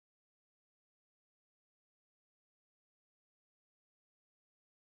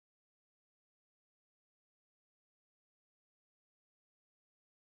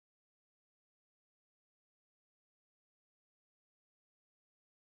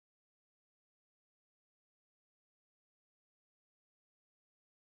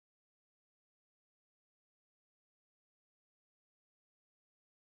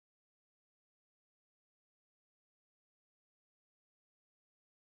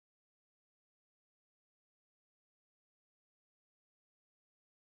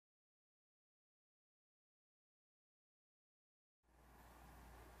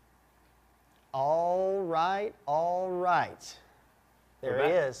right, all right. There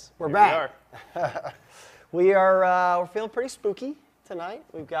he is. We're Here back. We are. We're feeling pretty spooky tonight.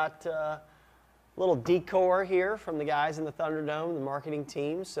 We've got a little decor here from the guys in the Thunderdome, the marketing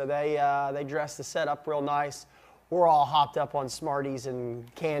team. So they dressed the set up real nice. We're all hopped up on Smarties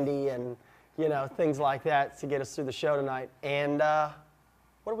and candy and things like that to get us through the show tonight. And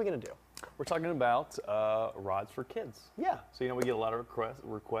what are we going to do? We're talking about rods for kids. Yeah. So we get a lot of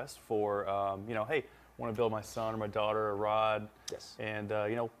requests for hey, I want to build my son or my daughter a rod. Yes. And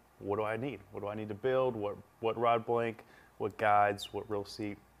what do I need? What do I need to build? What rod blank? What guides? What reel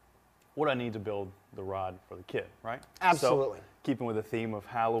seat? What do I need to build the rod for the kid, right? Absolutely. So, keeping with the theme of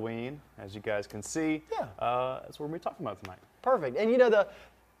Halloween, as you guys can see, yeah, that's what we're talking about tonight. Perfect. And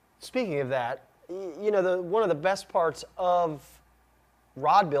speaking of that, one of the best parts of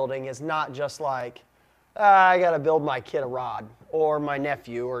rod building is not just like, I got to build my kid a rod, or my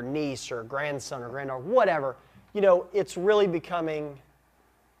nephew, or niece, or grandson, or granddaughter, whatever. It's really becoming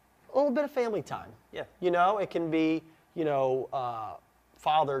a little bit of family time. Yeah. It can be,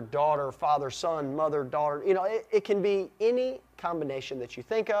 father, daughter, father, son, mother, daughter. It can be any combination that you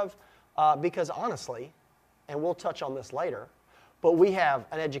think of, because honestly, and we'll touch on this later, but we have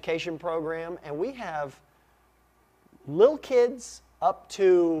an education program, and we have little kids up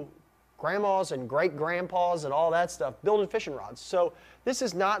to grandmas and great-grandpas and all that stuff building fishing rods. So this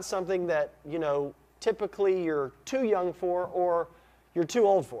is not something that, typically you're too young for or you're too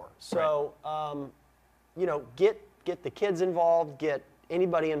old for. So, right. Get the kids involved, get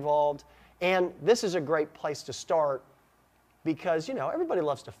anybody involved. And this is a great place to start because, everybody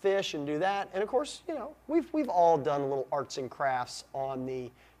loves to fish and do that. And of course, we've all done little arts and crafts on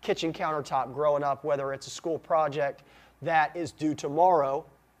the kitchen countertop growing up, whether it's a school project that is due tomorrow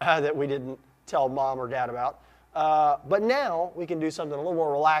that we didn't tell mom or dad about. But now we can do something a little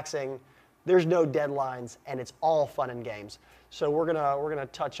more relaxing. There's no deadlines, and it's all fun and games. So we're gonna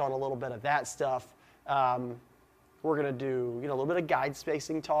touch on a little bit of that stuff. We're gonna do a little bit of guide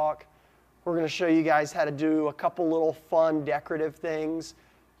spacing talk. We're gonna show you guys how to do a couple little fun decorative things.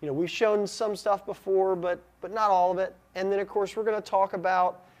 We've shown some stuff before, but not all of it. And then of course we're gonna talk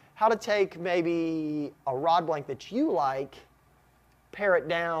about how to take maybe a rod blank that you like, pare it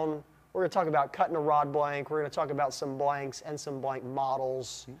down. We're going to talk about cutting a rod blank. We're going to talk about some blanks and some blank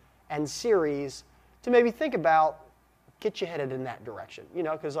models and series to maybe think about, get you headed in that direction.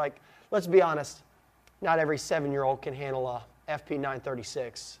 Because let's be honest, not every 7-year-old can handle a FP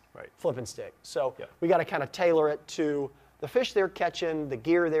 936 flipping stick. So we got to kind of tailor it to the fish they're catching, the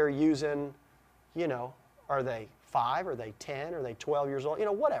gear they're using. Are they 5? Are they 10? Are they 12 years old?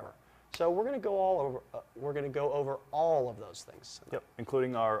 Whatever. So we're going to go over all of those things. Yep,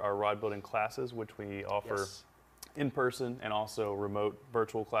 including our rod building classes, which we offer in person and also remote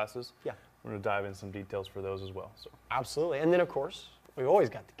virtual classes. Yeah, we're going to dive in some details for those as well. So absolutely, and then of course we've always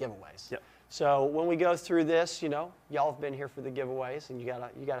got the giveaways. Yep. So when we go through this, y'all have been here for the giveaways, and you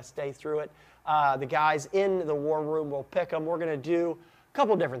gotta stay through it. The guys in the war room will pick them. We're going to do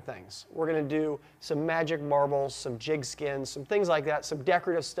couple different things. We're going to do some magic marbles, some JigSkinz, some things like that, some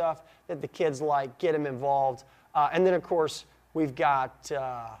decorative stuff that the kids like, get them involved. And then, of course, we've got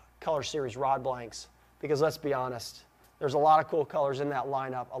color series rod blanks because let's be honest, there's a lot of cool colors in that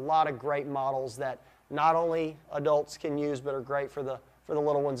lineup, a lot of great models that not only adults can use but are great for the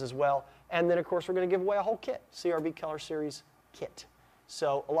little ones as well. And then, of course, we're going to give away a whole kit, CRB Color Series kit.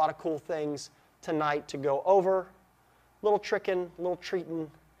 So a lot of cool things tonight to go over. Little tricking, little treating.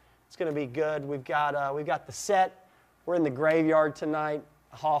 It's going to be good. We've got the set. We're in the graveyard tonight.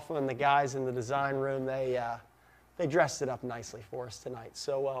 Hoffman, the guys in the design room, they dressed it up nicely for us tonight.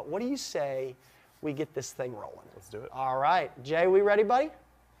 So what do you say we get this thing rolling? Let's do it. All right, Jay, we ready, buddy?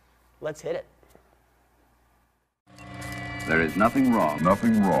 Let's hit it. There is nothing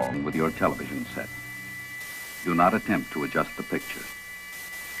wrong with your television set. Do not attempt to adjust the picture.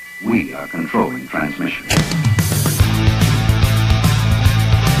 We are controlling transmission.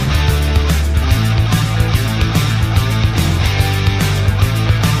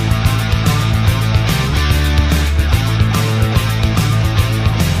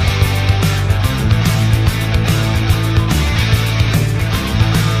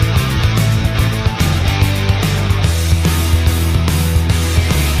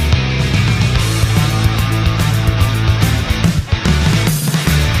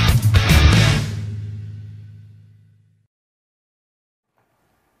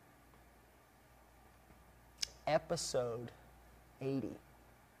 Episode 80.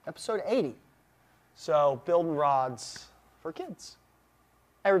 Episode 80. So building rods for kids.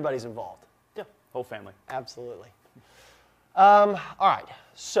 Everybody's involved. Yeah, whole family. Absolutely. All right,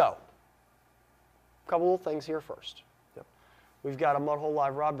 so couple little things here first. Yep. We've got a Mudhole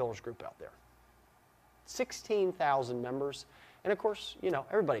Live Rod Builders group out there. 16,000 members. And of course, you know,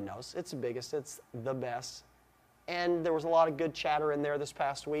 everybody knows it's the biggest, it's the best. And there was a lot of good chatter in there this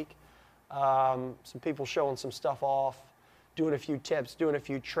past week. Some people showing some stuff off, doing a few tips, doing a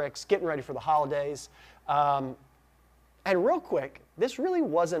few tricks, getting ready for the holidays. And real quick, this really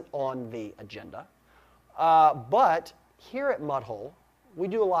wasn't on the agenda, but here at Mudhole, we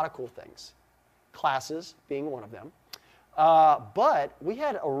do a lot of cool things, classes being one of them. But we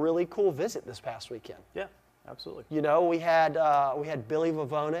had a really cool visit this past weekend. Yeah, absolutely. You know, we had Billy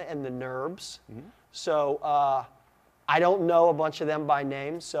Vavona and the Nerbs. So I don't know a bunch of them by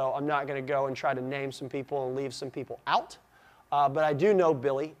name, so I'm not going to go and try to name some people and leave some people out. But I do know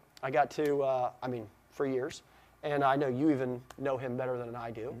Billy. I got to, for years. And I know you even know him better than I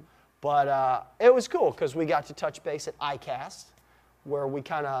do. But it was cool because we got to touch base at ICAST, where we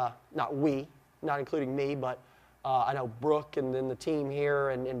kind of, not including me, but I know Brooke and then the team here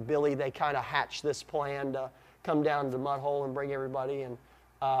and Billy, they kind of hatched this plan to come down to the Mudhole and bring everybody. And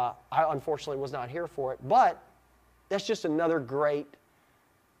I unfortunately was not here for it. But that's just another great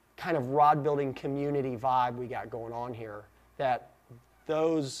kind of rod building community vibe we got going on here, that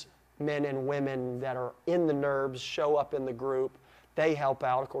those men and women that are in the Nerbs show up in the group. They help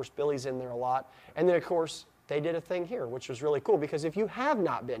out. Of course, Billy's in there a lot. And then, of course, they did a thing here, which was really cool, because if you have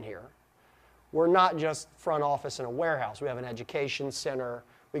not been here, we're not just front office in a warehouse. We have an education center.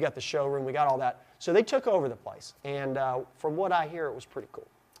 We got the showroom. We got all that. So they took over the place. And from what I hear, it was pretty cool.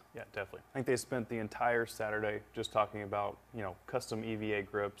 Yeah, definitely. I think they spent the entire Saturday just talking about, you know, custom EVA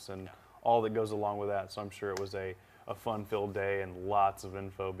grips and all that goes along with that. So I'm sure it was a fun-filled day and lots of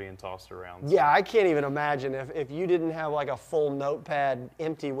info being tossed around. So. Yeah, I can't even imagine if you didn't have like a full notepad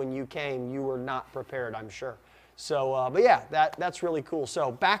empty when you came, you were not prepared, I'm sure. So, but yeah, that's really cool.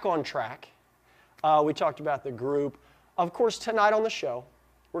 So back on track. We talked about the group. Of course, tonight on the show,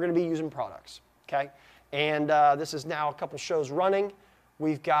 we're going to be using products, okay? And this is now a couple shows running.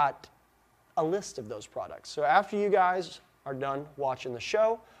 We've got a list of those products. So after you guys are done watching the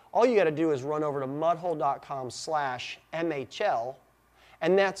show, all you got to do is run over to mudhole.com/MHL,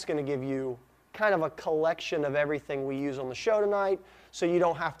 and that's going to give you kind of a collection of everything we use on the show tonight, so you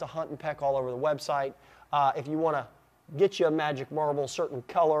don't have to hunt and peck all over the website. If you want to get you a magic marble, certain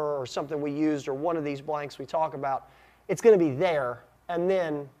color or something we used, or one of these blanks we talk about, it's going to be there, and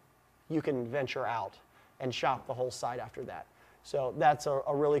then you can venture out and shop the whole site after that. So that's a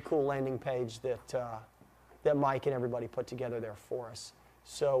really cool landing page that Mike and everybody put together there for us.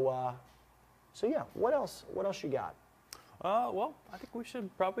 So yeah, what else you got? Well, I think we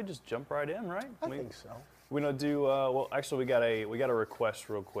should probably just jump right in, right? I think so. We're gonna do. Well, actually, we got a request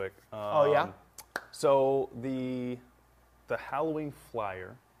real quick. Oh yeah. So the Halloween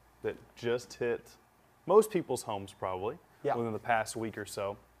flyer that just hit most people's homes probably within the past week or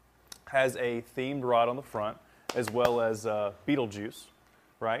so has a themed rod on the front, as well as Beetlejuice,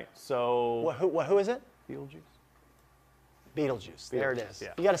 right? So who is it? Beetlejuice. Beetlejuice. There it is. Yeah.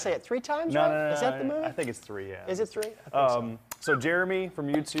 You got to say it 3 times, no, right? No, is that the movie? I think it's 3, yeah. Is it 3? I think so Jeremy from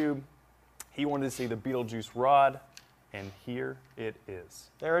YouTube, he wanted to see the Beetlejuice rod, and here it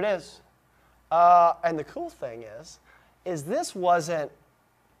is. There it is. And the cool thing is this wasn't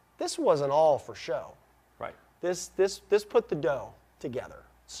all for show. Right. This put the dough together.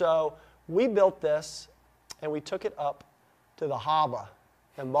 So we built this, and we took it up to the Haba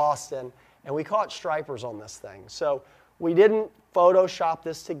in Boston, and we caught stripers on this thing. So we didn't Photoshop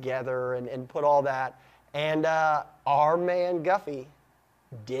this together and put all that. And our man Guffey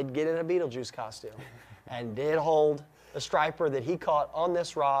did get in a Beetlejuice costume and did hold a striper that he caught on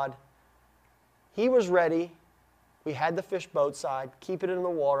this rod. He was ready. We had the fish boat side, keep it in the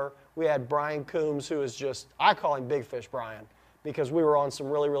water. We had Brian Coombs, who is just, I call him Big Fish Brian, because we were on some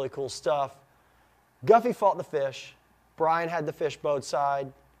really, really cool stuff. Guffey fought the fish. Brian had the fish boat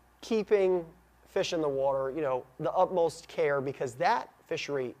side, keeping fish in the water, you know, the utmost care, because that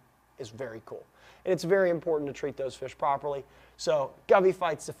fishery is very cool. And it's very important to treat those fish properly. So Guffey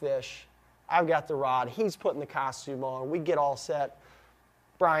fights the fish. I've got the rod. He's putting the costume on. We get all set.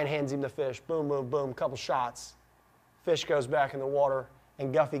 Brian hands him the fish. Boom, boom, boom, couple shots. Fish goes back in the water,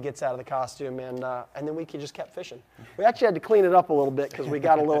 and Guffey gets out of the costume, and then we just kept fishing. We actually had to clean it up a little bit because we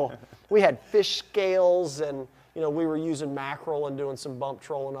got a little, we had fish scales, and you know, we were using mackerel and doing some bump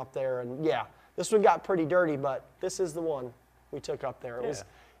trolling up there, and yeah, this one got pretty dirty, but this is the one we took up there.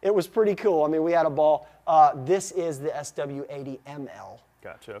 It was pretty cool. I mean, we had a ball. This is the SW80ML.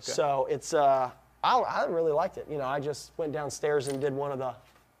 Gotcha. Okay. So it's I really liked it. You know, I just went downstairs and did one of the.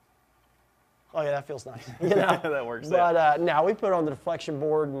 Oh yeah, that feels nice. You know, that works. But now we put it on the deflection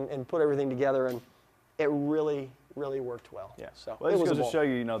board and put everything together, and it really worked well. Yeah. So well, it just goes to show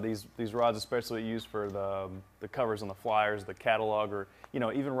you, these rods, especially used for the covers on the flyers, the catalog, or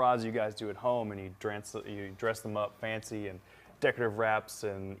even rods you guys do at home, and you dress them up fancy and decorative wraps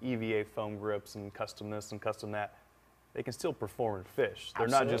and EVA foam grips and custom this and custom that. They can still perform and fish. They're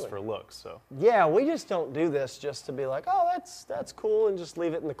not just for looks. So yeah, we just don't do this just to be like, oh, that's cool, and just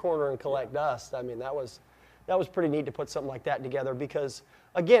leave it in the corner and collect dust. I mean, that was pretty neat to put something like that together because,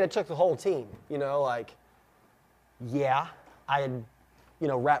 again, it took the whole team. Yeah, I had,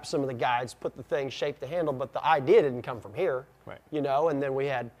 wrapped some of the guides, put the thing, shaped the handle, but the idea didn't come from here. Right. And then we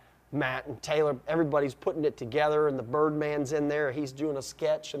had Matt and Taylor. Everybody's putting it together, and the Birdman's in there. He's doing a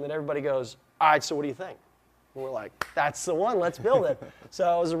sketch, and then everybody goes, all right, so what do you think? And we're like, that's the one, let's build it.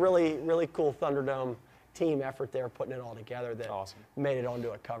 So it was a really, really cool Thunderdome team effort there, putting it all together that made it onto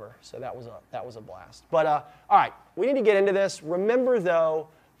a cover. So that was a blast. But all right, we need to get into this. Remember though,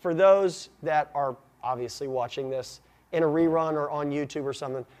 for those that are obviously watching this in a rerun or on YouTube or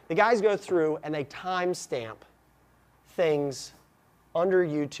something, the guys go through and they timestamp things under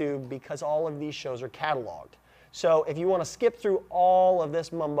YouTube because all of these shows are cataloged. So if you want to skip through all of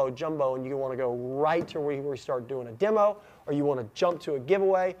this mumbo jumbo and you want to go right to where we start doing a demo, or you want to jump to a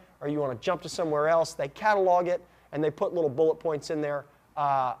giveaway, or you want to jump to somewhere else, they catalog it and they put little bullet points in there.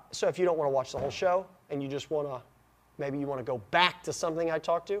 So if you don't want to watch the whole show and you just want to, maybe you want to go back to something I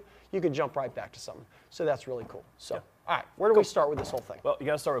talked to, you can jump right back to something. So that's really cool. So, all right, where do we start with this whole thing? Well, you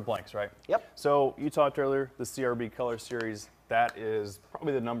got to start with blanks, right? Yep. So you talked earlier, the CRB Color Series, that is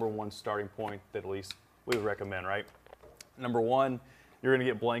probably the #1 starting point that at least we would recommend, right? Number one, you're going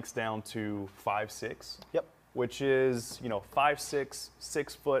to get blanks down to 5'6". Yep. Which is 5'6",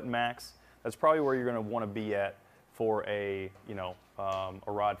 6 foot max. That's probably where you're going to want to be at for a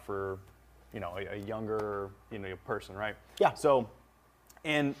rod for a younger person, right? Yeah. So,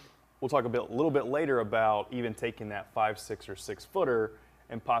 and we'll talk a little bit later about even taking that 5'6" or 6 footer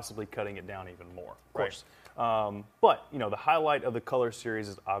and possibly cutting it down even more. Of course. Right? But the highlight of the Color Series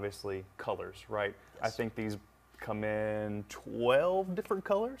is obviously colors, right? Yes. I think these come in 12 different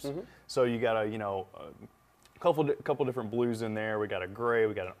colors. Mm-hmm. So you got a couple different blues in there. We got a gray,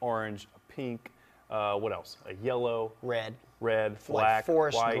 we got an orange, a pink. What else? A yellow, red, black, like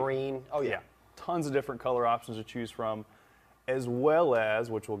forest white. Green. Oh yeah. Tons of different color options to choose from, as well as,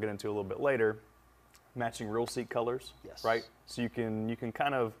 which we'll get into a little bit later, matching reel seat colors. Yes. Right. So you can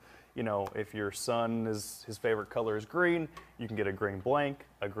kind of, if your son his favorite color is green, you can get a green blank,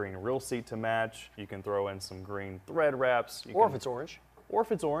 a green reel seat to match. You can throw in some green thread wraps. If it's orange. Or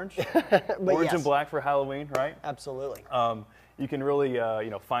if it's orange. Orange and black for Halloween, right? Absolutely. You can really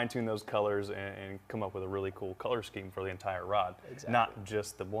fine-tune those colors and come up with a really cool color scheme for the entire rod. Exactly. Not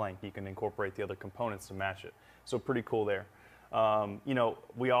just the blank. You can incorporate the other components to match it. So pretty cool there.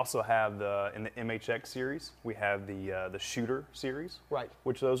 We also have in the MHX series, we have the Shooter series. Right.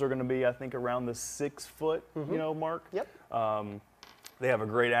 Which those are going to be, I think, around the 6 foot, mark. Yep. They have a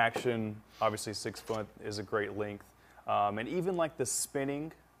great action. Obviously, 6 foot is a great length. And even like the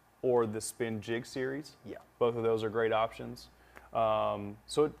spinning or the spin jig series, both of those are great options.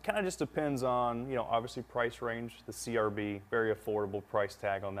 So it kind of just depends on, obviously price range. The CRB, very affordable price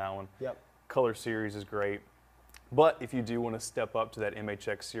tag on that one. Yep. Color Series is great. But if you do want to step up to that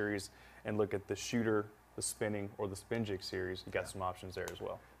MHX series and look at the Shooter, the spinning, or the spin jig series, you got some options there as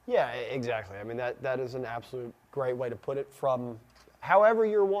well. Yeah, exactly. I mean, that is an absolute great way to put it from however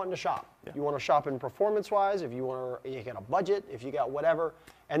you're wanting to shop. Yeah. You want to shop in performance-wise, if you got a budget, if you got whatever.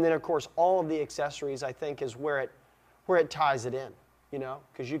 And then, of course, all of the accessories, I think, is where it ties it in,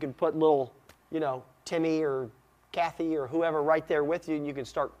 because you can put little, Timmy or Kathy or whoever right there with you, and you can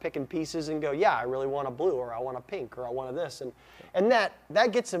start picking pieces and go, yeah, I really want a blue, or I want a pink, or I want a this. And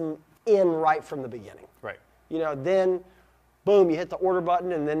that gets them in right from the beginning. Right. Then, boom, you hit the order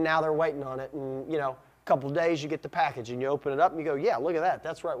button, and then now they're waiting on it, and, a couple of days you get the package, and you open it up, and you go, yeah, look at that.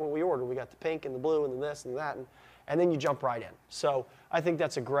 That's right what we ordered. We got the pink and the blue and the this and that, and then you jump right in. So I think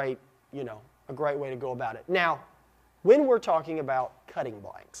that's a great way to go about it. Now, when we're talking about cutting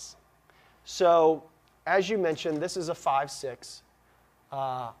blanks, so as you mentioned, this is a 5'6",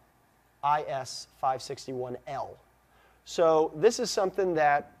 IS 561L. So this is something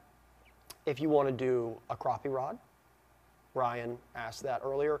that if you want to do a crappie rod, Ryan asked that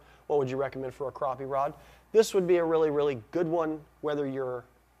earlier, what would you recommend for a crappie rod? This would be a really, really good one, whether you're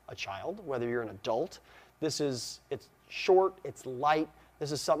a child, whether you're an adult. It's short, it's light.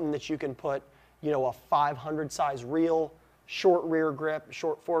 This is something that you can put, a 500 size reel, short rear grip,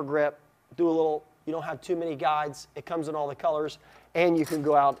 short foregrip, do a little, you don't have too many guides. It comes in all the colors, and you can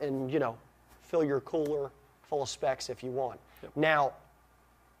go out and, fill your cooler full of specs if you want. Yep. Now,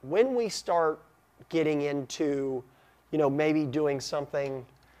 when we start getting into, maybe doing something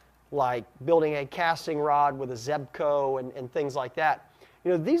like building a casting rod with a Zebco and things like that.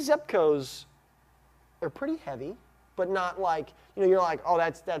 These Zebcos, they're pretty heavy, but not like, you're like, oh,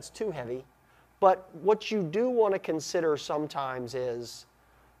 that's too heavy. But what you do want to consider sometimes is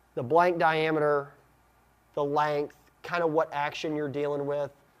the blank diameter, the length, kind of what action you're dealing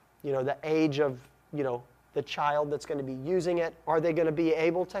with, the age of, the child that's going to be using it. Are they going to be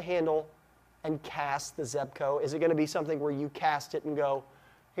able to handle and cast the Zebco? Is it going to be something where you cast it and go,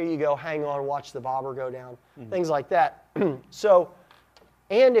 here you go, hang on, watch the bobber go down, things like that. So,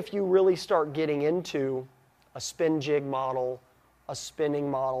 and if you really start getting into a spin jig model, a spinning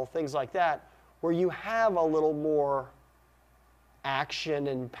model, things like that, where you have a little more action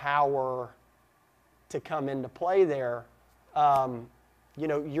and power to come into play there,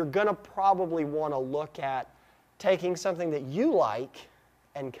 you're going to probably want to look at taking something that you like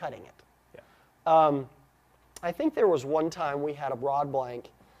and cutting it. Yeah. I think there was one time we had a broad blank,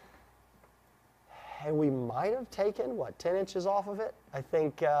 and we might have taken, 10 inches off of it? I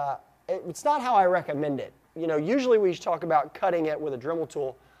think it's not how I recommend it. Usually we talk about cutting it with a Dremel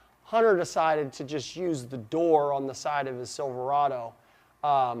tool. Hunter decided to just use the door on the side of his Silverado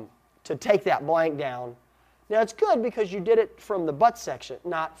to take that blank down. Now, it's good because you did it from the butt section,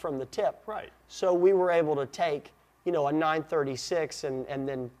 not from the tip. Right. So we were able to take, a 936 and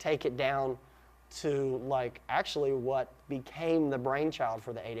then take it down to, actually what became the brainchild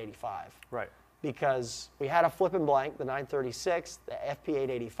for the 885. Right. Because we had a flipping blank, the 936, the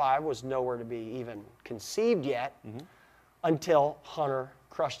FP885 was nowhere to be even conceived yet until Hunter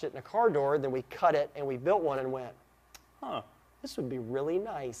crushed it in a car door. Then we cut it and we built one and went, this would be really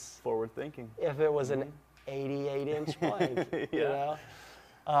nice. Forward thinking. If it was an 88-inch blank. Yeah.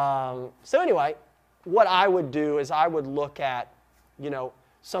 So anyway, what I would do is I would look at,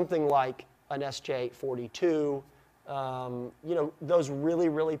 something like an SJ42, those really,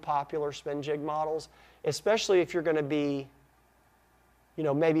 really popular spin jig models, especially if you're going to be,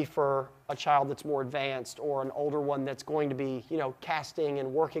 maybe for a child that's more advanced or an older one that's going to be, casting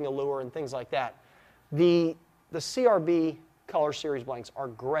and working a lure and things like that. The CRB color series blanks are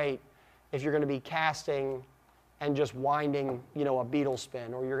great if you're going to be casting and just winding, a beetle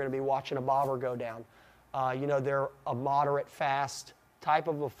spin, or you're going to be watching a bobber go down. They're a moderate fast type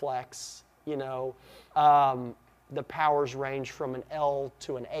of a flex, the powers range from an L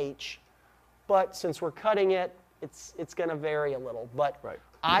to an H, but since we're cutting it, it's going to vary a little. But right.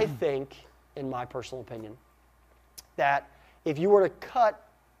 I think, in my personal opinion, that if you were to cut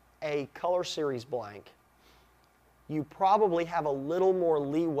a color series blank, you probably have a little more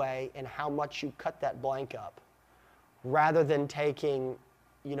leeway in how much you cut that blank up, rather than taking,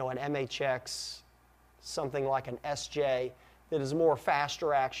 an MHX, something like an SJ that is more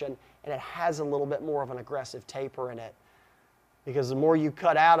faster action and it has a little bit more of an aggressive taper in it. Because the more you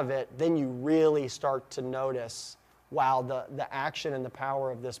cut out of it, then you really start to notice, wow, the action and the power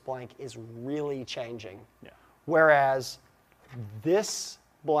of this blank is really changing. Yeah. Whereas this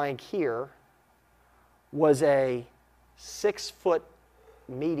blank here was a 6-foot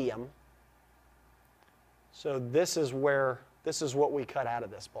medium. So this is what we cut out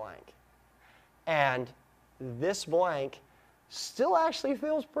of this blank. And this blank still actually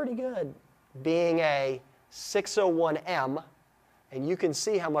feels pretty good, being a 601M, and you can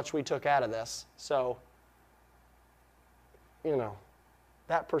see how much we took out of this. So,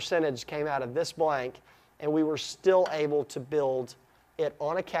 that percentage came out of this blank, and we were still able to build it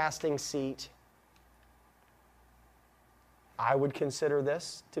on a casting seat. I would consider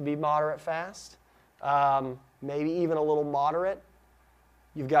this to be moderate fast, maybe even a little moderate.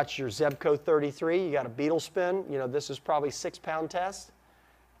 You've got your Zebco 33, you got a beetle spin, this is probably 6-pound test.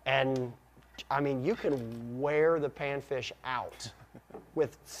 And I mean, you can wear the panfish out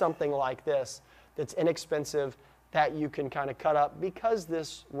with something like this that's inexpensive, that you can kind of cut up because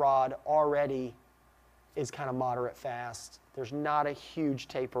this rod already is kind of moderate fast. There's not a huge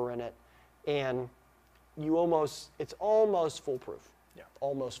taper in it. And it's almost foolproof. Yeah.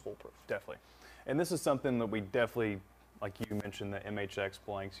 Almost foolproof. Definitely. And this is something that we definitely, like you mentioned, the MHX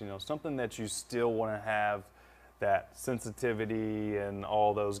blanks, something that you still want to have that sensitivity and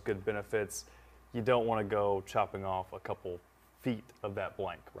all those good benefits. You don't want to go chopping off a couple feet of that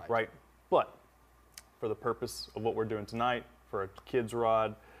blank, right? But for the purpose of what we're doing tonight, for a kid's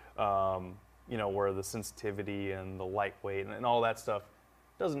rod, where the sensitivity and the lightweight and all that stuff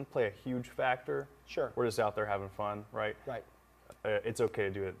doesn't play a huge factor. Sure. We're just out there having fun, right? Right. It's okay to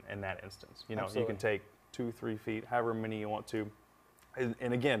do it in that instance. You can take 2-3 feet, however many you want to.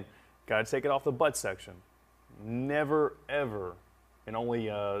 And again, got to take it off the butt section. Never, ever and only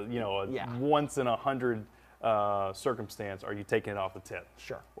once in 100 circumstance are you taking it off the tip.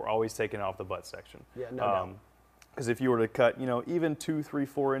 Sure. We're always taking it off the butt section. Yeah, no doubt. Because if you were to cut, even 2, 3,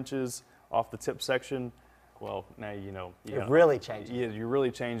 4 inches off the tip section, well, now it really changes. You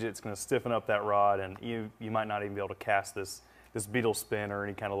really change it. It's going to stiffen up that rod, and you might not even be able to cast this beetle spin or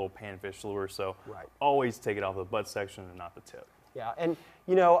any kind of little panfish lure. So always take it off the butt section and not the tip. Yeah, and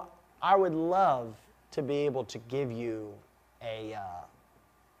I would love to be able to give you a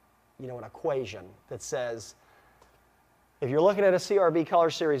an equation that says, if you're looking at a CRB Color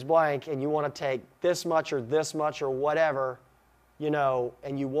Series blank and you want to take this much or whatever,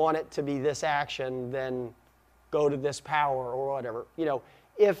 and you want it to be this action, then go to this power or whatever.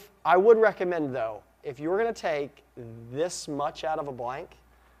 If I would recommend, though, if you were going to take this much out of a blank,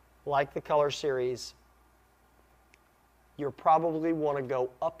 like the Color Series, you probably want to go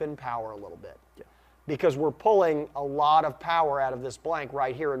up in power a little bit. Yeah. Because we're pulling a lot of power out of this blank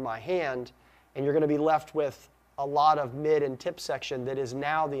right here in my hand, and you're going to be left with a lot of mid and tip section that is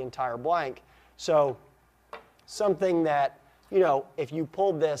now the entire blank. So something that, if you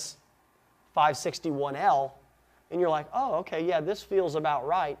pulled this 561L and you're like, oh, okay, yeah, this feels about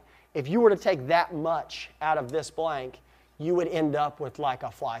right. If you were to take that much out of this blank, you would end up with like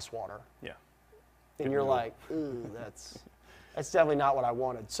a fly swatter. Yeah. And you're like, ooh, that's definitely not what I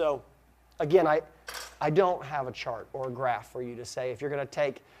wanted. So again, I don't have a chart or a graph for you to say if you're going to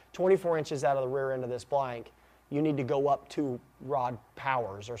take 24 inches out of the rear end of this blank, you need to go up 2 rod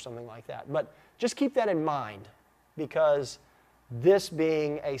powers or something like that. But just keep that in mind, because this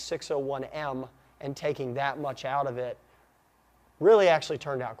being a 601M and taking that much out of it really actually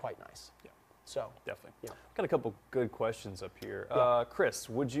turned out quite nice. Yeah. So definitely. Yeah. Got a couple good questions up here. Yeah. Chris,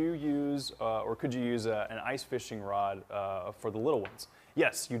 would you use or could you use an ice fishing rod for the little ones?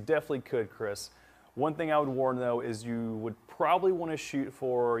 Yes, you definitely could, Chris. One thing I would warn, though, is you would probably want to shoot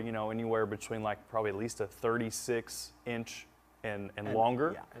for, anywhere between probably at least a 36 inch and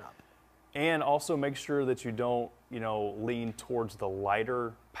longer. Yeah, and up. And also make sure that you don't, lean towards the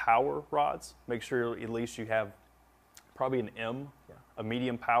lighter power rods. Make sure at least you have probably an M, a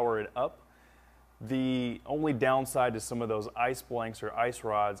medium power and up. The only downside to some of those ice blanks or ice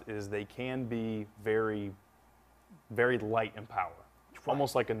rods is they can be very, very light in power.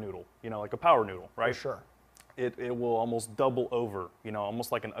 Almost like a noodle, like a power noodle, right? For sure. It will almost double over,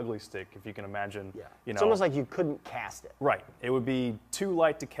 almost like an ugly stick, if you can imagine. Yeah. It's almost like you couldn't cast it. Right. It would be too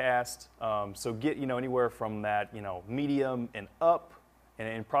light to cast. So get, anywhere from that, medium and up,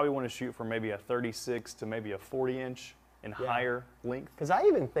 and probably want to shoot for maybe a 36 to maybe a 40 inch and higher length. Because I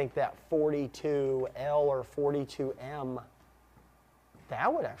even think that 42L or 42M,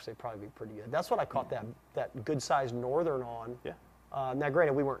 that would actually probably be pretty good. That's what I caught that good sized northern on. Yeah. Now,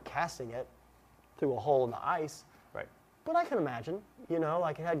 granted, we weren't casting it through a hole in the ice. Right. But I can imagine,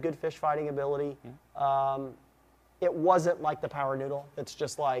 it had good fish fighting ability. Mm-hmm. It wasn't like the power noodle. It's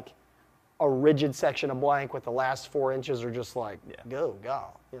just like a rigid section of blank with the last 4 inches are just like, go.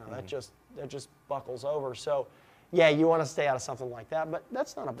 That just buckles over. So, yeah, you want to stay out of something like that, but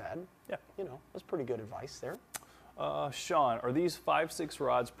that's not a bad. Yeah. That's pretty good advice there. Sean, are these 5.6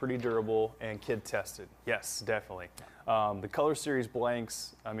 rods pretty durable and kid tested? Yes, definitely. The Color Series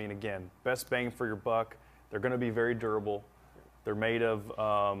blanks, again, best bang for your buck. They're going to be very durable. They're made of,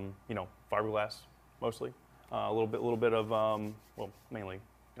 fiberglass mostly. A little bit of, mainly,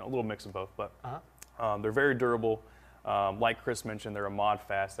 a little mix of both. But they're very durable. Like Chris mentioned, they're a mod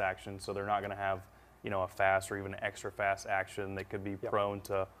fast action, so they're not going to have, a fast or even an extra fast action that could be prone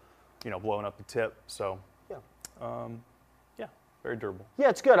to, blowing up the tip. So. Very durable. Yeah,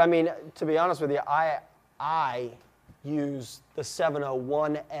 it's good. To be honest with you, I use the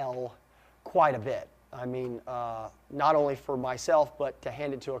 701L quite a bit. Not only for myself, but to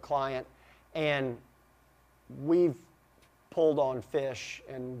hand it to a client. And we've pulled on fish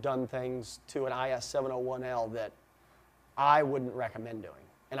and done things to an IS 701L that I wouldn't recommend doing.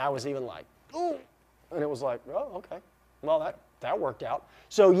 And I was even like, ooh. And it was like, oh, okay. Well, that worked out.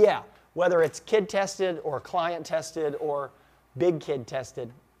 So yeah, whether it's kid tested or client tested or big kid tested,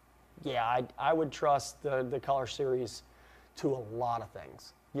 yeah, I would trust the Color Series to a lot of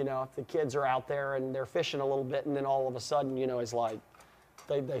things. If the kids are out there and they're fishing a little bit and then all of a sudden, it's like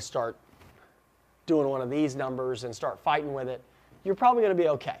they start doing one of these numbers and start fighting with it, you're probably going to be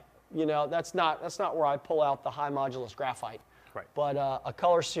okay. That's not where I pull out the high modulus graphite. Right. But a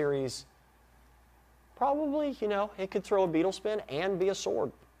Color Series, probably, it could throw a beetle spin and be a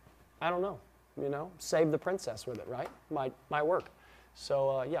sword. I don't know. Save the princess with it, right? Might work.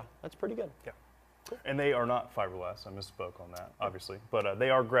 So, yeah, that's pretty good. Yeah. And they are not fiberglass. I misspoke on that, obviously. But they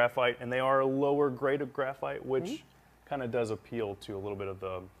are graphite, and they are a lower grade of graphite, which kind of does appeal to a little bit of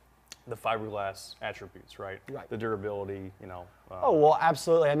the fiberglass attributes, right? Right. The durability, you know. Oh, well,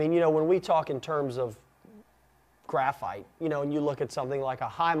 absolutely. I mean, you know, when we talk in terms of graphite, you know, and you look at something like a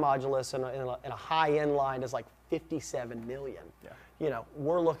high modulus and a high end line is like 57 million. Yeah. You know,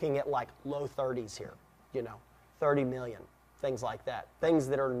 we're looking at like low 30s here, you know, 30 million, things like that. Things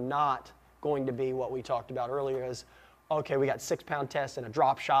that are not going to be what we talked about earlier as, okay, we got 6-pound test and a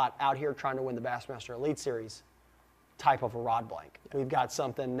drop shot out here trying to win the Bassmaster Elite Series type of a rod blank. Yeah. We've got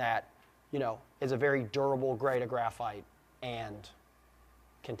something that, you know, is a very durable grade of graphite and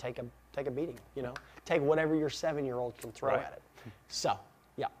can take a beating, you know. Take whatever your 7-year-old can throw at it. So,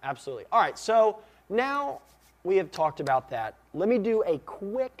 yeah, absolutely. All right, so now we have talked about that. Let me do a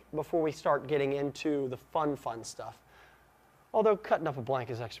quick, before we start getting into the fun stuff, although cutting up a blank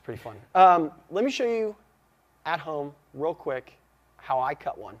is actually pretty fun. Let me show you at home real quick how I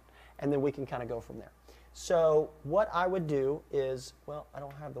cut one, and then we can kind of go from there. So what I would do is, well, I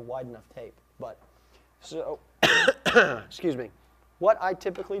don't have the wide enough tape, but so, excuse me. What I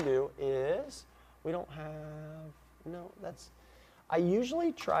typically do is, we don't have, no, I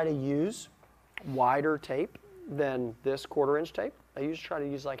usually try to use wider tape than this 1/4-inch tape. I usually try to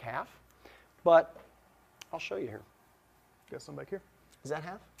use like half, but I'll show you here. Got some back here? Is that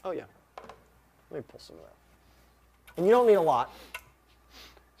half? Oh yeah. Let me pull some of that. And you don't need a lot.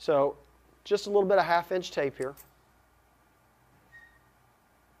 So just a little bit of 1/2-inch tape here.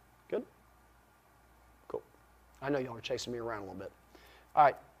 Good? Cool. I know y'all are chasing me around a little bit. All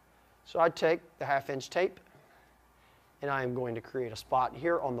right, so I take the 1/2-inch tape and I am going to create a spot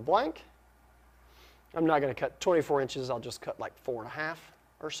here on the blank. I'm not going to cut 24 inches, I'll just cut like 4.5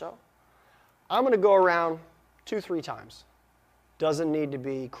 or so. I'm going to go around 2-3 times. Doesn't need to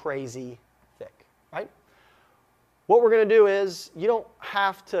be crazy thick, right? What we're going to do is, you don't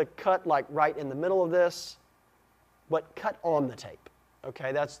have to cut like right in the middle of this, but cut on the tape.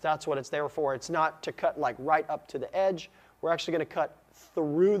 Okay, that's what it's there for. It's not to cut like right up to the edge. We're actually going to cut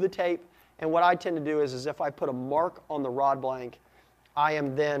through the tape. And what I tend to do is if I put a mark on the rod blank, I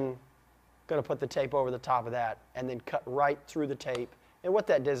am then going to put the tape over the top of that and then cut right through the tape. And what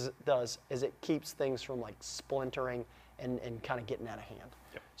that does is it keeps things from like splintering and kind of getting out of hand.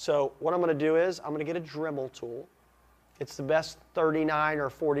 Yep. So what I'm going to do is I'm going to get a Dremel tool. It's the best $39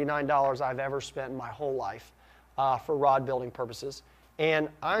 or $49 I've ever spent in my whole life for rod building purposes. And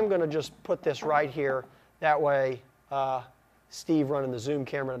I'm going to just put this right here. That way Steve running the Zoom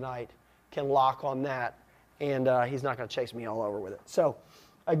camera tonight can lock on that, and he's not going to chase me all over with it. So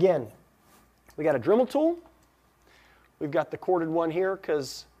again, we got a Dremel tool. We've got the corded one here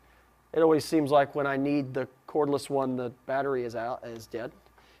because it always seems like when I need the cordless one, the battery is dead,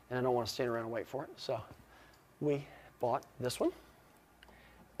 and I don't want to stand around and wait for it. So we bought this one.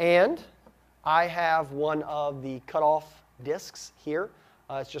 And I have one of the cutoff discs here.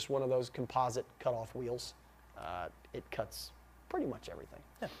 It's just one of those composite cutoff wheels. It cuts pretty much everything.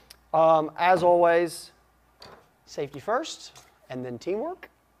 Yeah. As always, safety first, and then teamwork.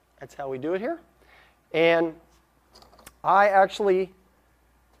 That's how we do it here. And I actually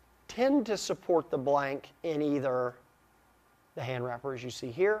tend to support the blank in either the hand wrapper, as you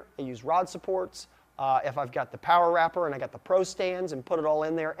see here. I use rod supports. If I've got the power wrapper and I got the pro stands and put it all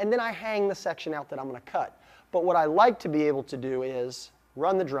in there, and then I hang the section out that I'm going to cut. But what I like to be able to do is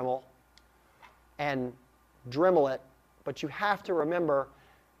run the Dremel and Dremel it, but you have to remember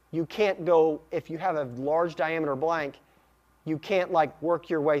you can't go, if you have a large diameter blank, you can't like work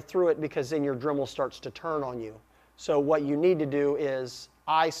your way through it because then your Dremel starts to turn on you. So what you need to do is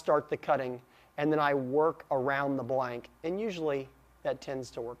I start the cutting and then I work around the blank, and usually that tends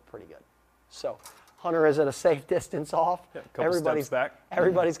to work pretty good. So Hunter is at a safe distance off. Yeah, a couple steps back.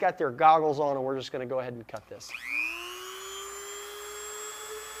 Everybody's got their goggles on, and we're just going to go ahead and cut this.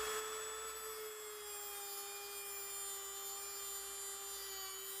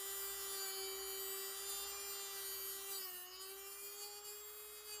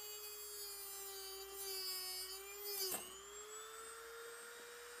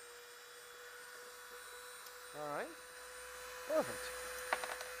 All right, perfect.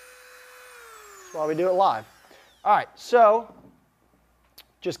 That's why we do it live. All right, so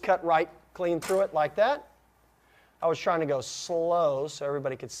just cut right clean through it like that. I was trying to go slow so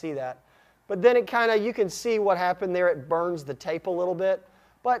everybody could see that. But then it kind of, you can see what happened there. It burns the tape a little bit.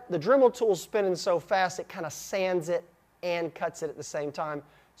 But the Dremel tool's spinning so fast, it kind of sands it and cuts it at the same time.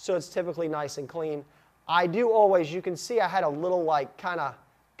 So it's typically nice and clean. I do always, you can see I had a little like kind of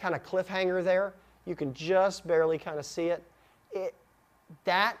cliffhanger there. You can just barely kind of see it.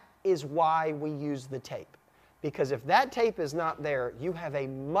 That is why we use the tape. Because if that tape is not there, you have a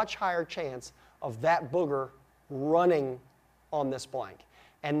much higher chance of that booger running on this blank.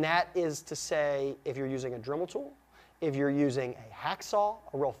 And that is to say, if you're using a Dremel tool, if you're using a hacksaw,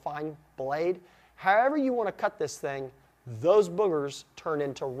 a real fine blade, however you want to cut this thing, those boogers turn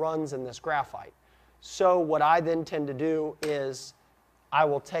into runs in this graphite. So what I then tend to do is I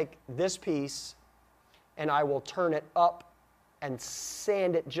will take this piece and I will turn it up and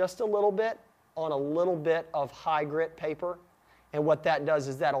sand it just a little bit on a little bit of high grit paper. And what that does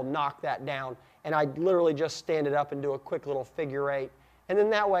is that'll knock that down. And I literally just stand it up and do a quick little figure 8. And then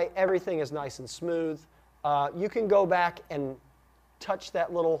that way everything is nice and smooth. You can go back and touch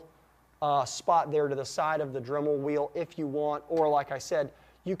that little spot there to the side of the Dremel wheel if you want, or like I said,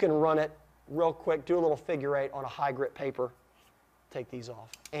 you can run it real quick, do a little figure 8 on a high grit paper, take these off,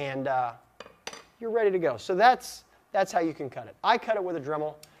 and you're ready to go. So that's how you can cut it. I cut it with a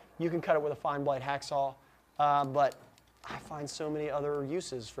Dremel. You can cut it with a fine blade hacksaw, but I find so many other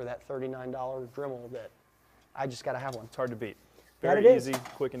uses for that $39 Dremel that I just got to have one. It's hard to beat. That Very easy,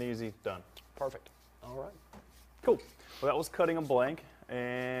 quick and easy, done. Perfect. All right. Cool. Well, that was cutting a blank,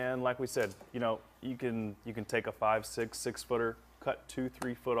 and like we said, you know, you can take a 5, 6 footer, cut 2,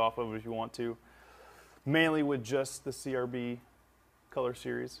 3 foot off of it if you want to. Mainly with just the CRB color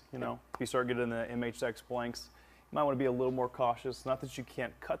series. You know, if you start getting the MHX blanks, you might want to be a little more cautious. Not that you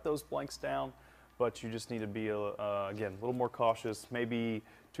can't cut those blanks down, but you just need to be again a little more cautious. Maybe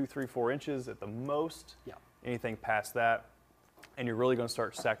 2, 3, 4 inches at the most. Yeah. Anything past that, and you're really going to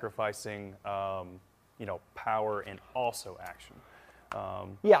start sacrificing, you know, power and also action.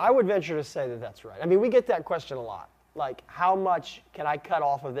 Yeah, I would venture to say that that's right. I mean, we get that question a lot. Like, how much can I cut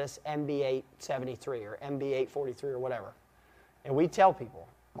off of this MB873 or MB843 or whatever? And we tell people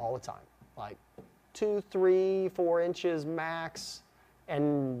all the time, like 2, 3, 4 inches max,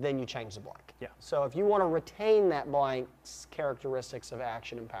 and then you change the blank. Yeah. So if you want to retain that blank's characteristics of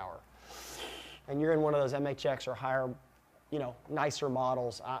action and power, and you're in one of those MHX or higher, you know, nicer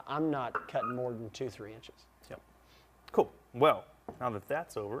models, I'm not cutting more than 2, 3 inches. Yep. Cool. Well, now that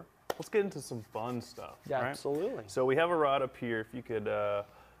that's over, let's get into some fun stuff. Yeah, right? absolutely. So we have a rod up here, if you could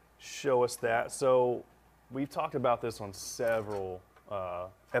show us that. So we've talked about this on several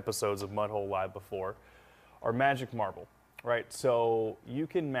episodes of Mudhole Live before. Our magic marble, right? So you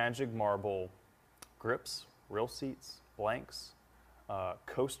can magic marble grips, rail seats, blanks,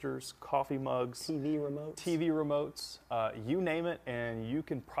 coasters, coffee mugs, TV remotes, you name it, and you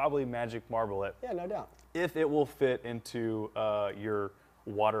can probably magic marble it. Yeah, no doubt. If it will fit into your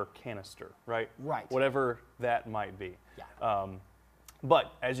water canister, right? Right. Whatever that might be. Yeah.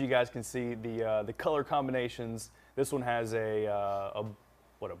 But as you guys can see, the color combinations. This one has a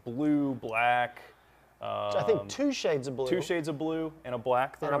blue, black. So I think 2 shades of blue. 2 shades of blue and a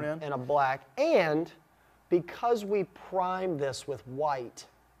black thrown in. And a black. And because we prime this with white,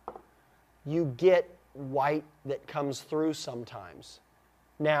 you get white that comes through sometimes.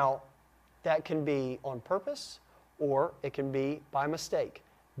 Now, that can be on purpose or it can be by mistake.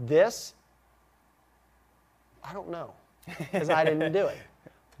 This, I don't know, because I didn't do it.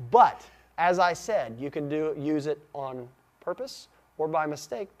 But as I said, you can use it on purpose or by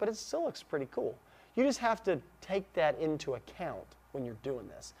mistake, but it still looks pretty cool. You just have to take that into account when you're doing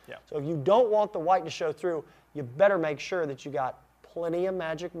this. Yeah. So if you don't want the white to show through, you better make sure that you got plenty of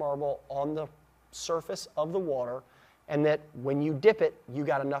magic marble on the surface of the water, and that when you dip it, you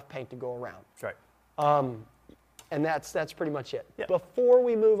got enough paint to go around. That's right. And that's pretty much it. Yeah. Before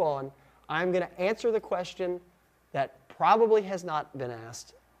we move on, I'm going to answer the question that probably has not been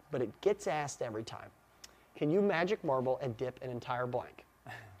asked, but it gets asked every time. Can you magic marble and dip an entire blank?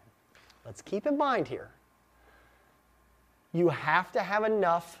 Let's keep in mind here, you have to have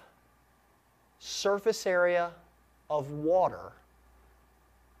enough surface area of water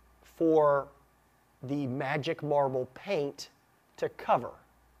for the magic marble paint to cover,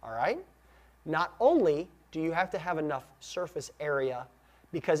 all right? Not only do you have to have enough surface area,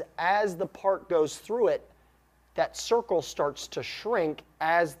 because as the part goes through it, that circle starts to shrink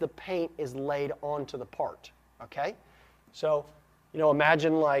as the paint is laid onto the part, okay? So, you know,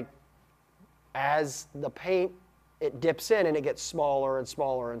 imagine like as the paint, it dips in and it gets smaller and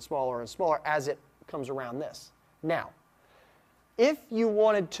smaller and smaller and smaller as it comes around this. Now, if you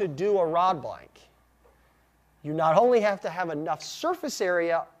wanted to do a rod blank, you not only have to have enough surface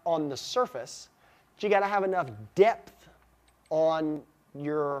area on the surface, but you got to have enough depth on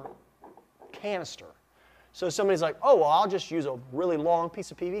your canister. So somebody's like, oh, well, I'll just use a really long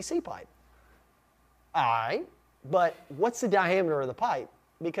piece of PVC pipe. All right, but what's the diameter of the pipe?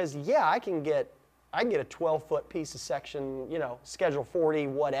 Because yeah, I can get a 12-foot piece of section, you know, Schedule 40,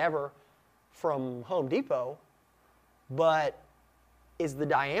 whatever, from Home Depot, but is the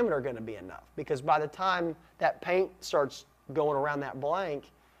diameter going to be enough? Because by the time that paint starts going around that blank,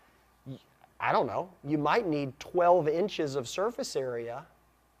 I don't know, you might need 12 inches of surface area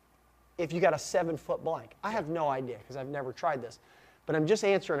if you got a 7-foot blank. I have no idea because I've never tried this. But I'm just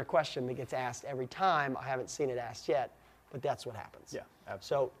answering a question that gets asked every time. I haven't seen it asked yet, but that's what happens. Yeah,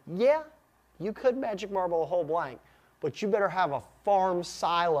 absolutely. So, yeah, you could magic marble a whole blank, but you better have a farm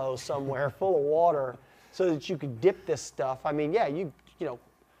silo somewhere full of water so that you could dip this stuff. I mean, yeah, you know,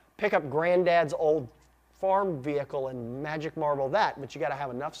 pick up granddad's old farm vehicle and magic marble that, but you got to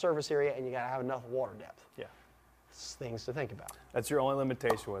have enough surface area and you got to have enough water depth. Yeah. It's things to think about. That's your only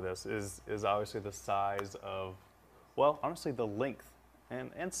limitation with this is obviously the size of, well, honestly the length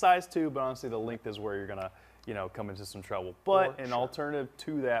and size too, but honestly the length is where you're gonna, you know, come into some trouble. But an alternative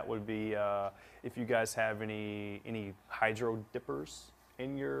to that would be if you guys have any hydro dippers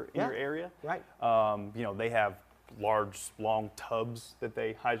in your area. Right. You know, they have large, long tubs that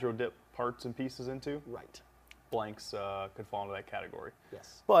they hydro dip parts and pieces into. Right. Blanks could fall into that category.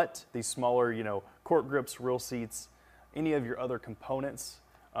 Yes. But these smaller, you know, cork grips, reel seats, any of your other components,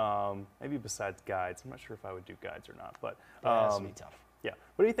 maybe besides guides. I'm not sure if I would do guides or not, but that's gonna be tough. Yeah.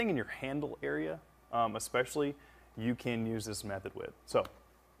 But anything in your handle area, especially, you can use this method with. So.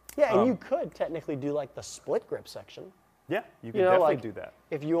 Yeah, and you could technically do like the split grip section. Yeah, you can definitely do that.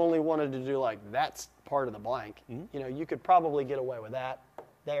 If you only wanted to do like that's part of the blank, you know, you could probably get away with that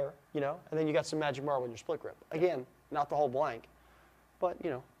there, you know, and then you got some magic marble in your split grip. Again, not the whole blank, but you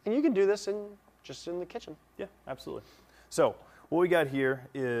know, and you can do this just in the kitchen. Yeah, absolutely. So what we got here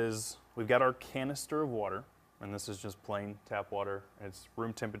is we've got our canister of water, and this is just plain tap water. It's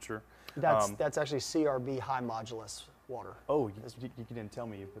room temperature. That's actually CRB high modulus water. Oh, you didn't tell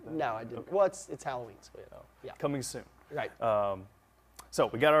me you put that. No, I didn't. Okay. Well, it's Halloween, so yeah. Coming soon. Right. So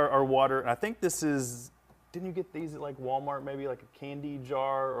we got our water, and I think this is, didn't you get these at like Walmart, maybe like a candy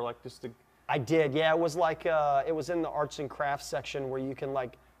jar or like just a... I did, yeah. It was like, it was in the arts and crafts section where you can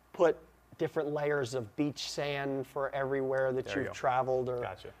like put different layers of beach sand for everywhere that you've traveled, or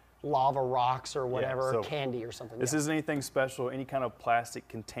lava rocks or whatever, so candy or something. This isn't anything special, any kind of plastic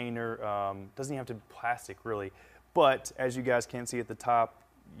container. Doesn't even have to be plastic really, but as you guys can see at the top,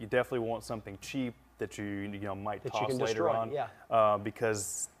 you definitely want something cheap that you know might toss later on,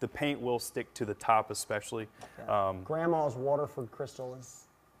 because the paint will stick to the top especially. Yeah. Grandma's Waterford crystal is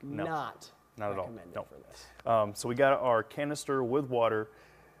not at all. For this. So we got our canister with water.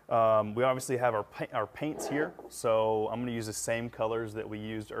 We obviously have our paints here, so I'm going to use the same colors that we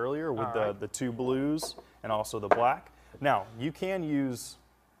used earlier with the two blues and also the black. Now you can use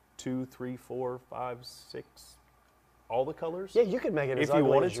 2, 3, 4, 5, 6. All the colors? Yeah, you could make it as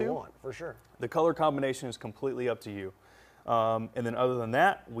ugly as you want, for sure. The color combination is completely up to you. And then other than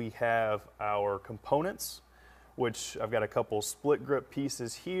that, we have our components, which I've got a couple split grip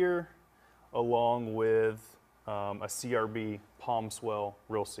pieces here, along with a CRB palm swell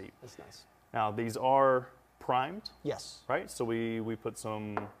reel seat. That's nice. Now these are primed. Yes. Right? So we put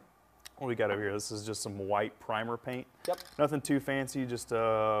some, what do we got over here? This is just some white primer paint. Yep. Nothing too fancy, just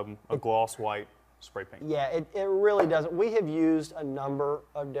a gloss white spray paint. Yeah, it really doesn't. We have used a number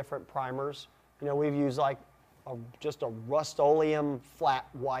of different primers. You know, we've used like just a Rust-Oleum flat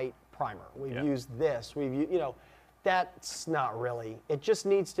white primer. We've used this. We've used, you know, that's not really. It just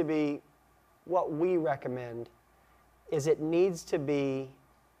needs to be, what we recommend is it needs to be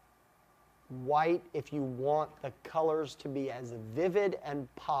white if you want the colors to be as vivid and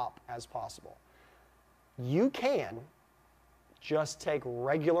pop as possible. You can just take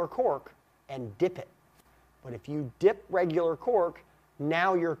regular cork and dip it. But if you dip regular cork,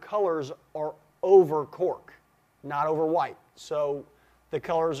 now your colors are over cork, not over white. So the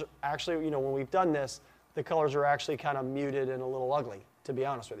colors actually, you know, when we've done this, the colors are actually kind of muted and a little ugly, to be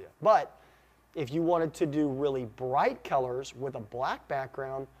honest with you. But if you wanted to do really bright colors with a black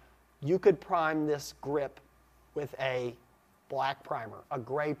background, you could prime this grip with a black primer, a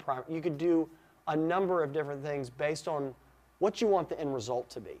gray primer. You could do a number of different things based on what you want the end result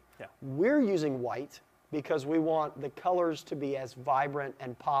to be. Yeah. We're using white because we want the colors to be as vibrant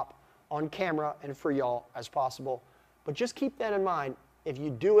and pop on camera and for y'all as possible. But just keep that in mind. If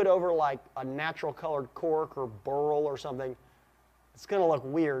you do it over like a natural colored cork or burl or something, it's going to look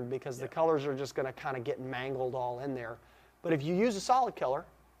weird because the colors are just going to kind of get mangled all in there. But if you use a solid color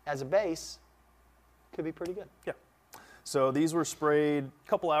as a base, it could be pretty good. Yeah. So these were sprayed a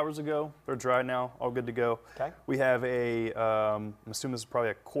couple hours ago. They're dry now, all good to go. Okay. We have I'm assuming this is probably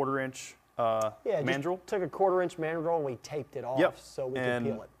a 1/4-inch mandrel. Just took a 1/4-inch mandrel and we taped it off so we could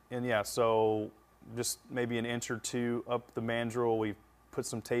peel it. And yeah, so just maybe an inch or two up the mandrel, we put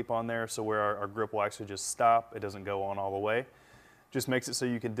some tape on there so where our grip will actually just stop. It doesn't go on all the way. Just makes it so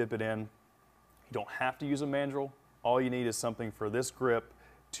you can dip it in. You don't have to use a mandrel. All you need is something for this grip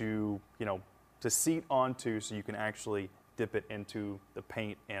to, to seat onto so you can actually dip it into the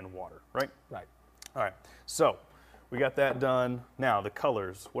paint and water, right? Right. All right, so we got that done. Now the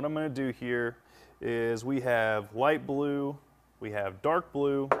colors. What I'm going to do here is we have light blue, we have dark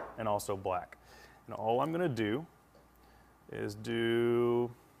blue, and also black. And all I'm going to do is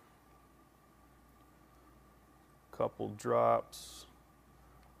do a couple drops.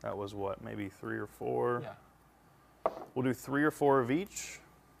 That was what, maybe 3 or 4? Yeah. We'll do 3 or 4 of each.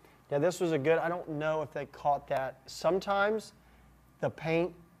 Yeah, this was a good, I don't know if they caught that. Sometimes the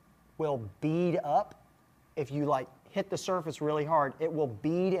paint will bead up. If you like hit the surface really hard, it will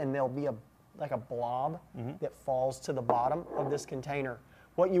bead and there'll be like a blob that falls to the bottom of this container.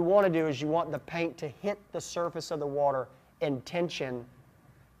 What you want to do is you want the paint to hit the surface of the water and tension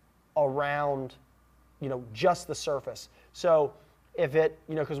around, just the surface. So if it,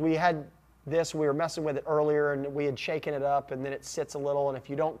 because we had this, we were messing with it earlier and we had shaken it up and then it sits a little, and if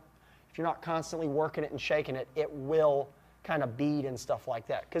you're not constantly working it and shaking it, it will kind of bead and stuff like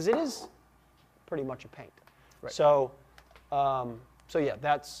that, because it is pretty much a paint. Right. So yeah,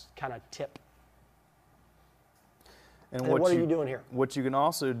 that's kind of tip. And what are you doing here? What you can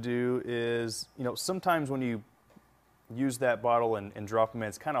also do is, sometimes when you use that bottle and drop them in,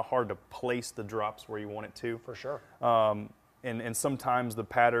 it's kind of hard to place the drops where you want it to. For sure. And sometimes the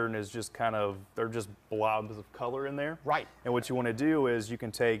pattern is just they're just blobs of color in there. Right. And what you want to do is you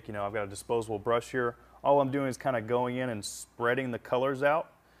can take, I've got a disposable brush here. All I'm doing is kind of going in and spreading the colors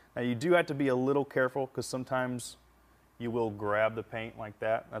out. Now you do have to be a little careful because sometimes you will grab the paint like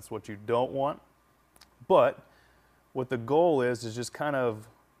that. That's what you don't want. But what the goal is just kind of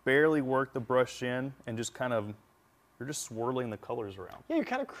barely work the brush in and just you're just swirling the colors around. Yeah, you're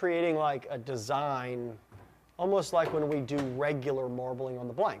kind of creating like a design, almost like when we do regular marbling on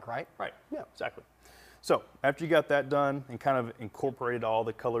the blank, right? Right, yeah, exactly. So after you got that done and kind of incorporated all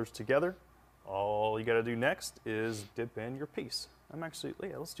the colors together, all you got to do next is dip in your piece. Let's do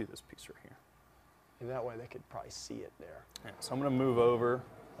this piece right here. And that way they could probably see it there. Yeah, so I'm going to move over.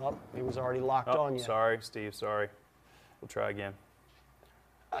 Oh, he was already locked on you. Sorry, Steve, sorry. We'll try again.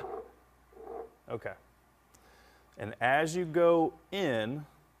 Okay. And as you go in,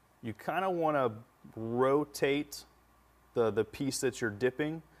 you kind of want to rotate the piece that you're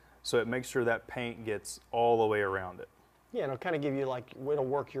dipping so it makes sure that paint gets all the way around it. Yeah, and it'll kind of give you it'll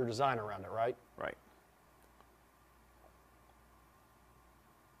work your design around it, right? Right.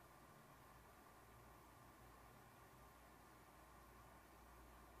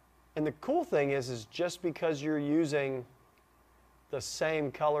 And the cool thing is just because you're using the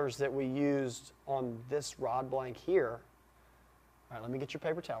same colors that we used on this rod blank here. All right, let me get your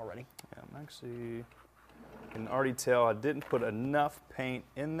paper towel ready. Yeah, I can already tell I didn't put enough paint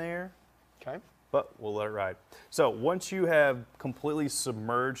in there. Okay. But we'll let it ride. So once you have completely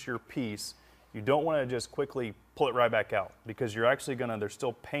submerged your piece, you don't want to just quickly pull it right back out, because you're actually there's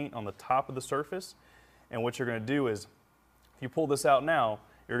still paint on the top of the surface. And what you're going to do is, if you pull this out now,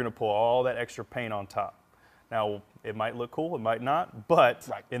 you're going to pull all that extra paint on top. Now, it might look cool, it might not, but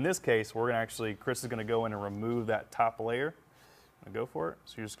in this case, Chris is going to go in and remove that top layer. I'm going to go for it.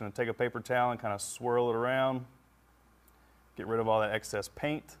 So you're just going to take a paper towel and kind of swirl it around, get rid of all that excess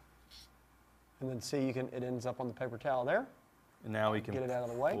paint. And then see, it ends up on the paper towel there. And now we can get it out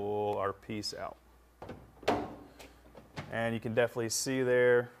of the way. Pull our piece out. And you can definitely see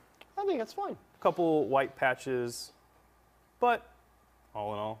there. I think it's fine. A couple white patches, but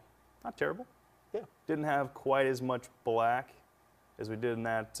all in all, not terrible. Yeah. Didn't have quite as much black as we did in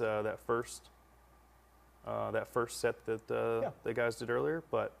that first set that the guys did earlier,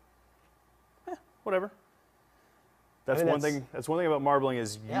 but whatever. That's one thing. That's one thing about marbling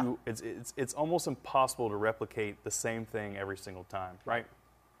is it's almost impossible to replicate the same thing every single time, right?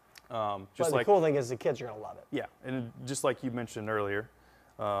 But the cool thing is the kids are gonna love it. Yeah, and just like you mentioned earlier,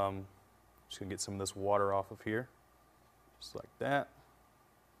 just gonna get some of this water off of here, just like that.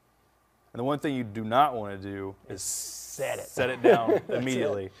 And the one thing you do not want to do is set it down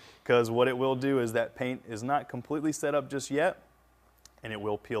immediately, because what it will do is that paint is not completely set up just yet, and it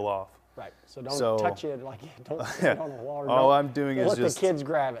will peel off. Right. So don't touch it, don't sit on the water. All I'm doing is let the kids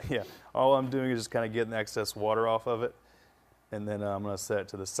grab it. Yeah. All I'm doing is just kind of getting the excess water off of it, and then I'm going to set it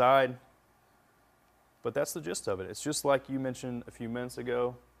to the side. But that's the gist of it. It's just like you mentioned a few minutes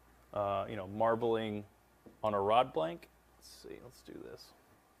ago, marbling on a rod blank. Let's see. Let's do this.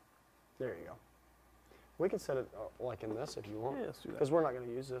 There you go. We can set it like in this if you want. Yeah, let's do that. Because we're not going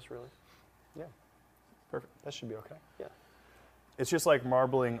to use this really. Yeah. Perfect. That should be okay. Yeah. It's just like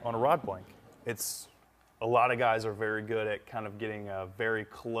marbling on a rod blank. It's a lot of guys are very good at kind of getting a very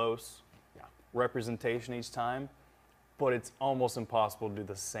close representation each time, but it's almost impossible to do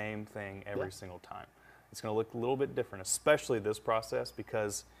the same thing every single time. It's going to look a little bit different, especially this process,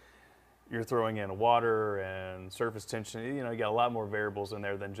 because you're throwing in water and surface tension. You know, you got a lot more variables in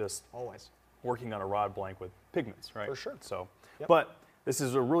there than just working on a rod blank with pigments, right? For sure. So, but this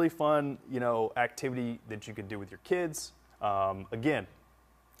is a really fun, you know, activity that you could do with your kids. Again,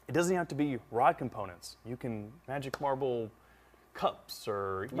 it doesn't have to be rod components. You can magic marble cups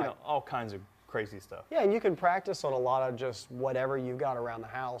or you know, all kinds of crazy stuff. Yeah, and you can practice on a lot of just whatever you've got around the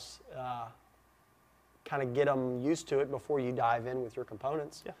house. Kind of get them used to it before you dive in with your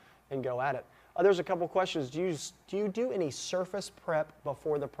components and go at it. There's a couple questions. Do you do any surface prep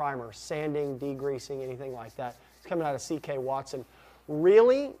before the primer? Sanding, degreasing, anything like that? It's coming out of CK Watson.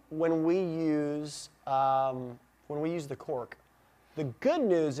 Really, when we use the cork, the good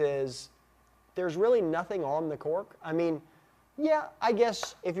news is there's really nothing on the cork. I mean, yeah, I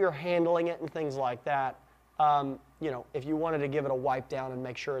guess if you're handling it and things like that, you know, if you wanted to give it a wipe down and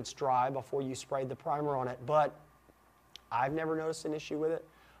make sure it's dry before you sprayed the primer on it, but I've never noticed an issue with it.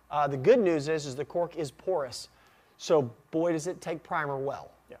 The good news is the cork is porous, so boy does it take primer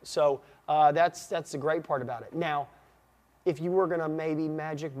well. So that's the great part about it. Now, if you were going to maybe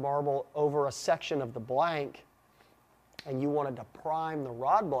magic marble over a section of the blank and you wanted to prime the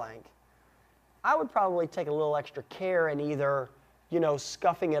rod blank, I would probably take a little extra care in either, you know,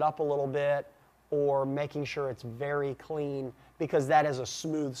 scuffing it up a little bit or making sure it's very clean, because that is a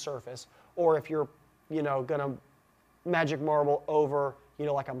smooth surface. Or if you're, you know, going to magic marble over, you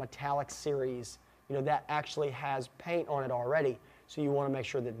know, like a metallic series, you know, that actually has paint on it already. So you want to make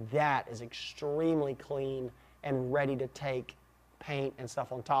sure that that is extremely clean and ready to take paint and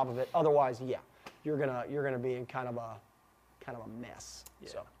stuff on top of it. Otherwise, yeah, you're gonna be in kind of a mess.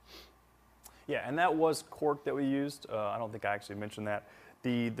 So. Yeah, and that was cork that we used. I don't think I actually mentioned that.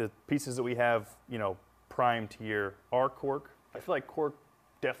 The pieces that we have, you know, primed here are cork. I feel like cork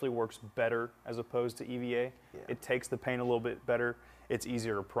definitely works better as opposed to EVA. It takes the paint a little bit better. It's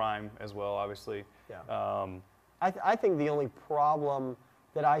easier to prime as well, obviously. I think the only problem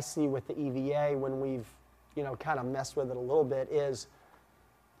that I see with the EVA when we've, you know, kind of messed with it a little bit is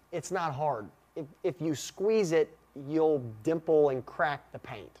it's not hard. If you squeeze it, you'll dimple and crack the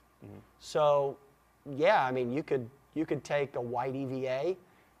paint. So, yeah, I mean, you could take a white EVA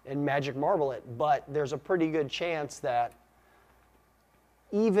and magic marble it, but there's a pretty good chance that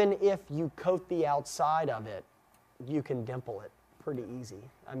even if you coat the outside of it, you can dimple it pretty easy.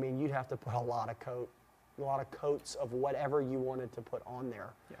 I mean, you'd have to put a lot of coats of whatever you wanted to put on there,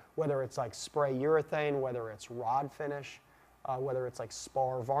 whether it's like spray urethane, whether it's rod finish, whether it's like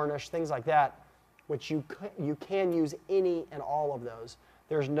spar varnish, things like that, which you can use any and all of those.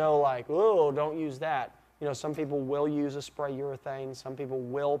 There's no like, oh, don't use that. You know, some people will use a spray urethane. Some people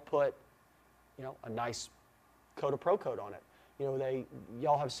will put, you know, a nice coat of Pro Coat on it. You know,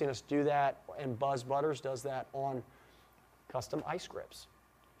 y'all have seen us do that, and Buzz Butters does that on custom ice grips.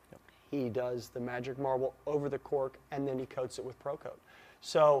 He does the magic marble over the cork, and then he coats it with Pro Coat.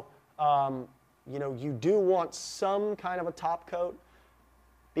 So, you know, you do want some kind of a top coat,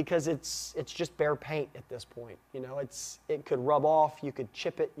 because it's just bare paint at this point. You know, it could rub off, you could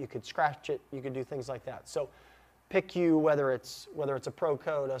chip it, you could scratch it, you could do things like that. So pick whether it's a Pro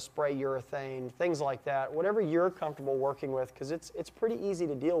Coat, a spray urethane, things like that, whatever you're comfortable working with, because it's pretty easy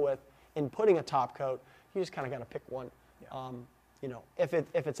to deal with in putting a top coat. You just kind of got to pick one. You know, if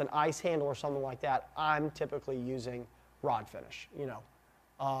it's an ice handle or something like that, I'm typically using rod finish, you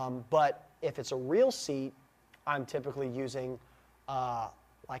know. But if it's a real seat, I'm typically using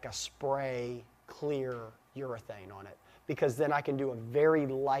like a spray clear urethane on it, because then I can do a very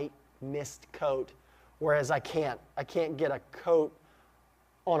light mist coat, whereas I can't get a coat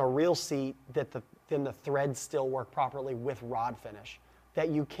on a real seat that then the threads still work properly with rod finish that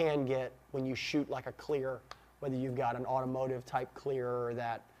you can get when you shoot like a clear, whether you've got an automotive type clear or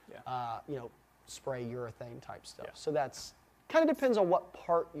that you know, spray urethane type stuff. So that's kind of depends on what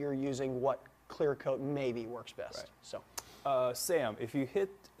part you're using, what clear coat maybe works best. So. Sam, if you hit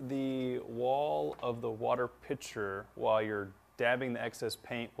the wall of the water pitcher while you're dabbing the excess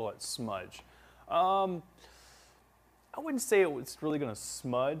paint, will it smudge? I wouldn't say it's really going to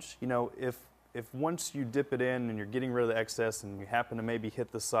smudge. You know, if once you dip it in and you're getting rid of the excess and you happen to maybe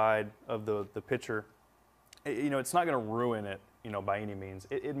hit the side of the pitcher, you know, it's not going to ruin it, you know, by any means.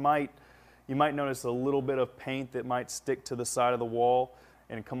 You might notice a little bit of paint that might stick to the side of the wall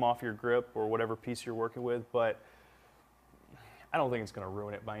and come off your grip or whatever piece you're working with, but I don't think it's going to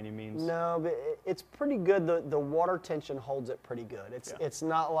ruin it by any means. No, but it's pretty good. The water tension holds it pretty good. It's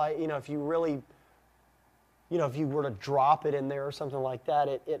not like, you know, if you really you know, if you were to drop it in there or something like that,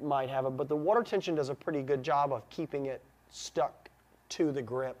 it might have it. But the water tension does a pretty good job of keeping it stuck to the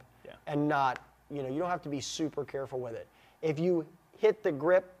grip and not, you know, you don't have to be super careful with it. If you hit the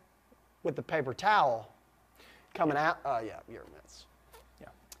grip with the paper towel coming out, yeah, you're a mess. Yeah,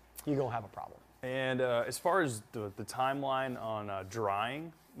 you're going to have a problem. And as far as the timeline on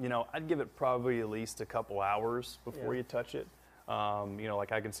drying, you know, I'd give it probably at least a couple hours before you touch it. You know,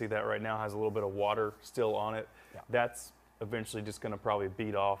 like I can see that right now has a little bit of water still on it. Yeah. That's eventually just going to probably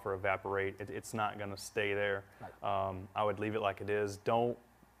beat off or evaporate. It's not going to stay there. Right. I would leave it like it is. Don't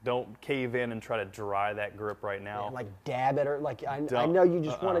cave in and try to dry that grip right now. Yeah, like dab it, or like I know you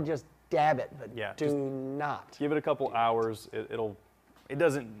just want to just dab it, but do not. Give it a couple hours. It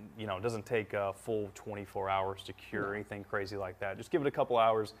doesn't take a full 24 hours to cure anything crazy like that. Just give it a couple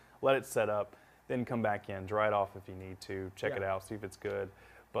hours, let it set up, then come back in, dry it off if you need to, check it out, see if it's good.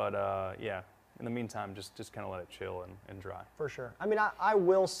 But yeah, in the meantime, just kind of let it chill and dry. For sure. I mean, I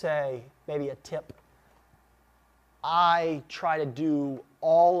will say maybe a tip. I try to do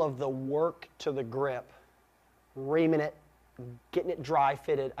all of the work to the grip, reaming it, getting it dry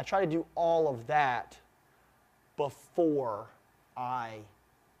fitted. I try to do all of that before I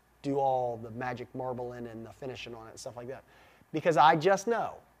do all the magic marbling and the finishing on it and stuff like that. Because I just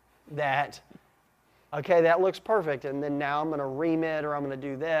know that, okay, that looks perfect, and then now I'm going to ream it or I'm going to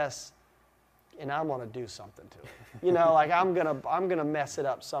do this, and I'm going to do something to it. You know, like I'm going to mess it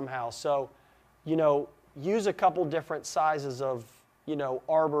up somehow. So, you know, use a couple different sizes of, you know,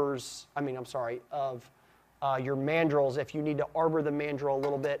 arbors, of your mandrels if you need to arbor the mandrel a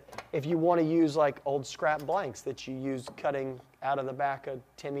little bit. If you want to use like old scrap blanks that you use cutting out of the back of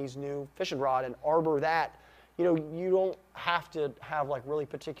Timmy's new fishing rod and arbor that, you know, you don't have to have like really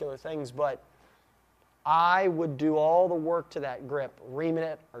particular things, but I would do all the work to that grip, reaming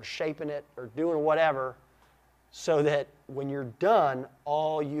it or shaping it or doing whatever, so that when you're done,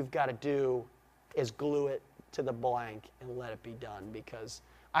 all you've got to do is glue it to the blank and let it be done. Because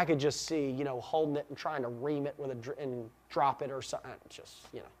I could just see, you know, holding it and trying to ream it with and drop it or something. Just,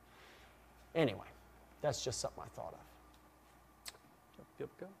 you know. Anyway, that's just something I thought of. Yep,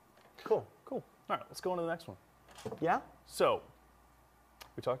 go. Cool. Cool. All right, let's go on to the next one. Yeah? So,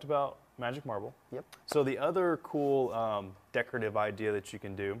 we talked about magic marble. Yep. So the other cool decorative idea that you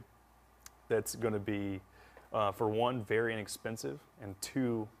can do that's going to be, for one, very inexpensive, and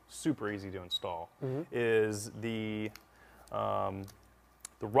two, super easy to install, is the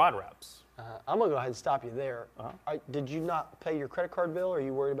rod wraps. I'm going to go ahead and stop you there. Did you not pay your credit card bill? Or are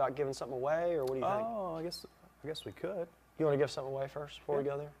you worried about giving something away, or what do you think? Oh, I guess we could. You want to give something away first before we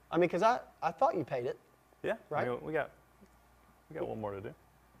go there? I mean, because I thought you paid it. Yeah. Right? I mean, we got one more to do.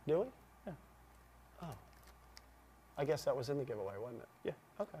 Do we? Yeah. Oh. I guess that was in the giveaway, wasn't it? Yeah.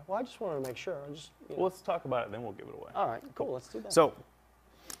 Okay. Well, I just wanted to make sure. Well, let's talk about it, then we'll give it away. All right. Cool. Let's do that. So,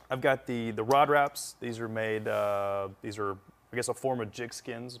 I've got the rod wraps. These are made. These are, I guess, a form of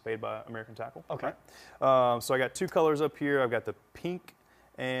JigSkinz made by American Tackle. Okay. Right? So I got two colors up here. I've got the pink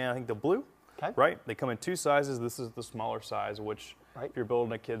and I think the blue. Okay. Right. They come in two sizes. This is the smaller size, which if you're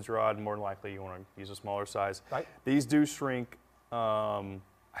building a kid's rod, more than likely you want to use a smaller size. Right. These do shrink.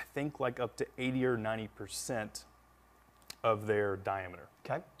 I think like up to 80 or 90% of their diameter.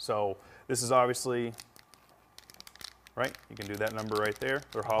 Okay. So this is obviously, right? You can do that number right there.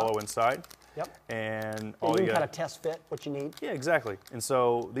 They're hollow inside. Yep. And you can kind of test fit what you need. Yeah, exactly. And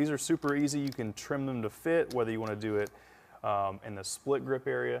so these are super easy. You can trim them to fit, whether you want to do it in the split grip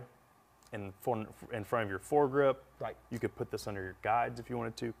area, in front of your foregrip. Right. You could put this under your guides if you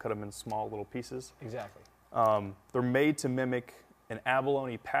wanted to, cut them in small little pieces. Exactly. They're made to mimic an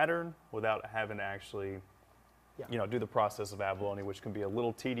abalone pattern without having to actually, you know, do the process of abalone, which can be a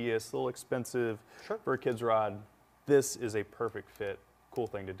little tedious, a little expensive for a kid's rod. This is a perfect fit, cool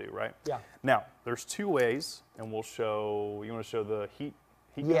thing to do, right? Yeah. Now, there's two ways, and we'll show, you want to show the heat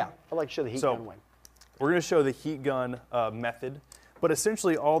gun? Yeah, I'd like to show the heat gun way. We're going to show the heat gun method, but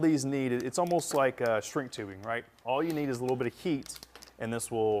essentially all these need, it's almost like shrink tubing, right? All you need is a little bit of heat, and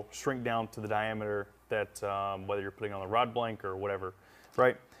this will shrink down to the diameter that whether you're putting on the rod blank or whatever,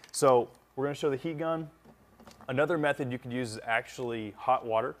 right? So we're going to show the heat gun. Another method you could use is actually hot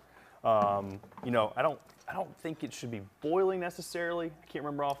water. You know, I don't think it should be boiling necessarily. I can't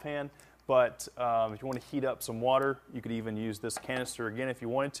remember offhand, but if you want to heat up some water, you could even use this canister again if you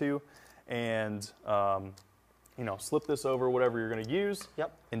wanted to, and you know, slip this over whatever you're going to use,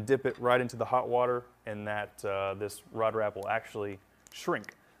 and dip it right into the hot water, and that this rod wrap will actually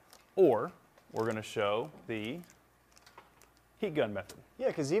shrink. Or we're going to show the heat gun method. Yeah,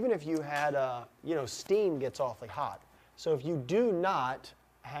 because even if you had, you know, steam gets awfully hot. So if you do not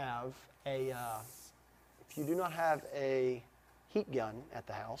have a if you do not have a heat gun at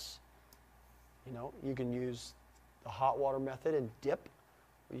the house, you know, you can use the hot water method and dip,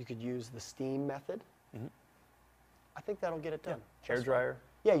 or you could use the steam method. I think that'll get it done. Hair dryer?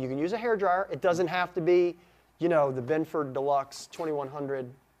 Yeah, you can use a hair dryer. It doesn't have to be, you know, the Benford Deluxe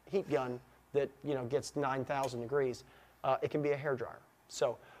 2100 heat gun that, you know, gets 9,000 degrees. It can be a hair dryer.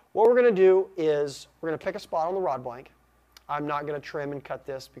 So what we're going to do is we're going to pick a spot on the rod blank. I'm not going to trim and cut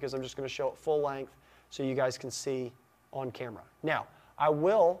this because I'm just going to show it full length so you guys can see on camera. Now, I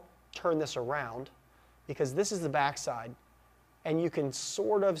will turn this around because this is the back side, and you can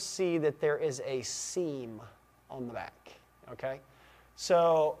sort of see that there is a seam on the back, okay?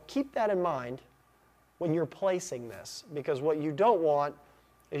 So keep that in mind when you're placing this, because what you don't want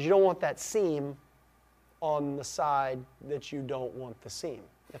is you don't want that seam on the side that you don't want the seam,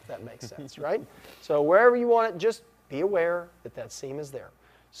 if that makes sense, right? So wherever you want it, just be aware that that seam is there.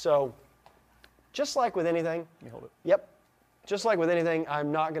 So just like with anything, Let me hold it. Yep. Just like with anything,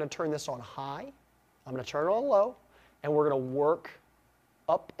 I'm not going to turn this on high. I'm going to turn it on low, and we're going to work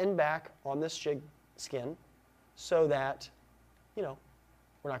up and back on this jig skin so that, you know,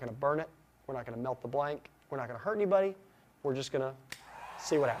 we're not going to burn it. We're not going to melt the blank. We're not going to hurt anybody. We're just going to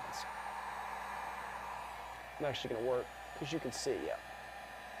see what happens. I'm actually going to work because you can see, yeah.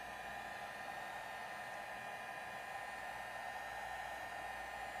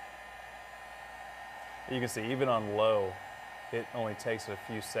 You can see, even on low, it only takes a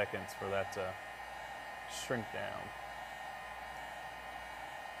few seconds for that to shrink down.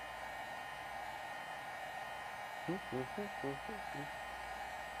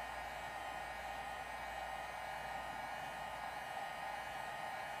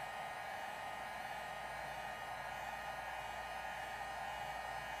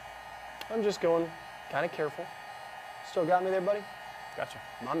 I'm just going kind of careful. Still got me there, buddy? Gotcha.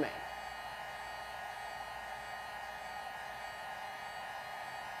 My man.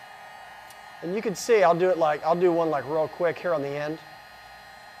 And you can see, I'll do one like real quick here on the end.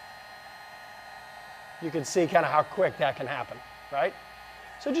 You can see kind of how quick that can happen, right?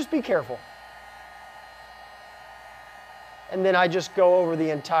 So just be careful. And then I just go over the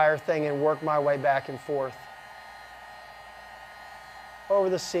entire thing and work my way back and forth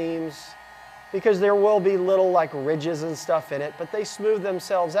over the seams, because there will be little like ridges and stuff in it, but they smooth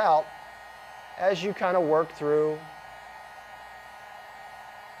themselves out as you kind of work through.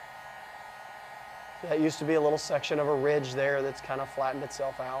 That used to be a little section of a ridge there that's kind of flattened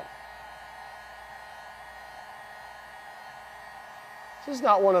itself out. This is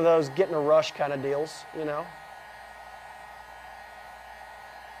not one of those get in a rush kind of deals, you know.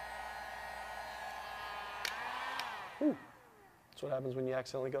 Ooh, that's what happens when you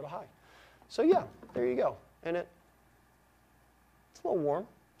accidentally go to high. So yeah, there you go. And it's a little warm.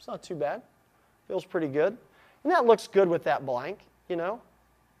 It's not too bad. Feels pretty good. And that looks good with that blank, you know.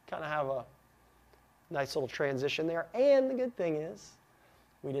 Kind of have a nice little transition there. And the good thing is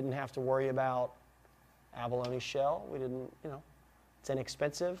we didn't have to worry about abalone shell. We didn't, you know, it's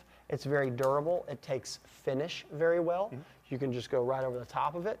inexpensive. It's very durable. It takes finish very well. You can just go right over the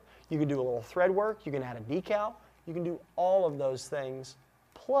top of it. You can do a little thread work. You can add a decal. You can do all of those things.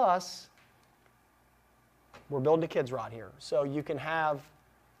 Plus, we're building a kid's rod here. So you can have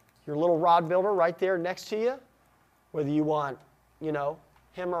your little rod builder right there next to you, whether you want, you know,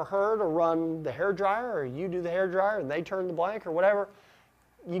 him or her to run the hair dryer, or you do the hair dryer and they turn the blank or whatever.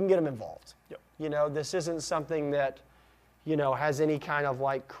 You can get them involved. Yep. You know, this isn't something that, you know, has any kind of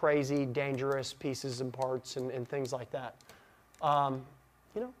like crazy dangerous pieces and parts and things like that.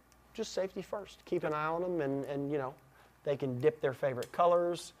 You know, just safety first. Keep an eye on them, and you know, they can dip their favorite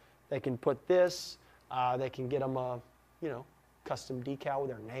colors. They can put this. They can get them a, you know, custom decal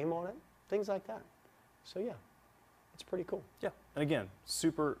with their name on it. Things like that. So yeah, it's pretty cool. Yeah, and again,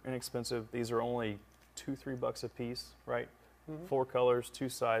 super inexpensive. These are only $2-3 a piece, right? 4 colors, 2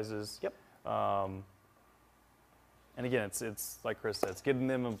 sizes. Yep. And again, it's like Chris said, it's getting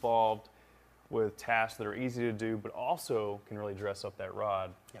them involved with tasks that are easy to do, but also can really dress up that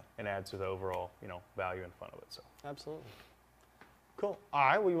rod and add to the overall, you know, value and fun of it. So Absolutely. Cool. All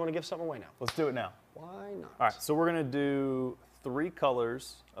right. Well, you want to give something away now? let's do it now. Why not? All right, so we're gonna do 3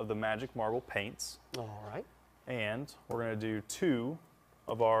 colors of the Magic Marble paints, All right. and we're gonna do 2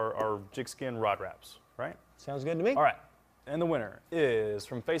 of our JigSkinz rod wraps, right? Sounds good to me. All right, and the winner is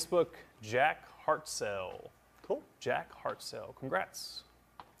from Facebook, Jack Hartzell. Cool. Jack Hartzell, congrats.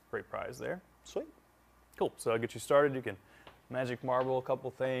 Great prize there. Sweet. Cool, so I'll get you started. You can Magic Marble a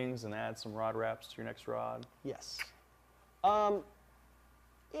couple things and add some rod wraps to your next rod. Yes.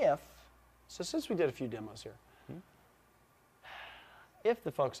 So since we did a few demos here, if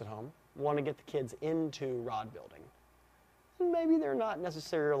the folks at home want to get the kids into rod building, maybe they're not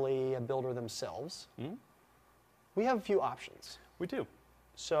necessarily a builder themselves, we have a few options. We do.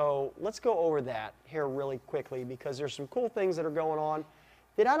 So let's go over that here really quickly, because there's some cool things that are going on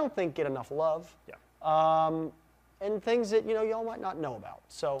that I don't think get enough love. Yeah. And things that, you know, y'all might not know about.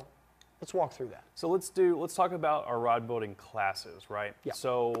 So let's walk through that. So let's talk about our rod building classes, right? Yeah.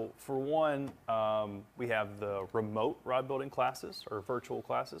 So for one, we have the remote rod building classes, or virtual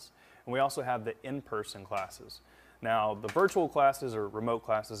classes, and we also have the in-person classes. Now, the virtual classes or remote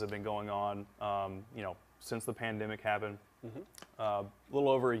classes have been going on, you know, since the pandemic happened, a little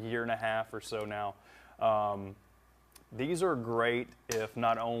over a year and a half or so now. These are great if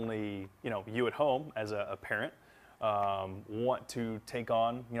not only, you know, you at home as a parent want to take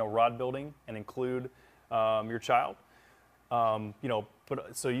on, you know, rod building and include your child, you know,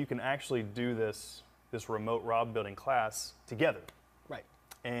 but so you can actually do this remote rod building class together. Right.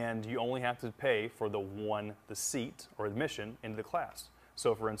 And you only have to pay for the seat or admission into the class.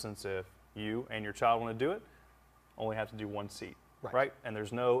 So for instance, if you and your child want to do it, only have to do one seat, right? And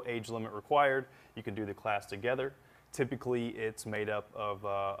there's no age limit required. You can do the class together. Typically, it's made up of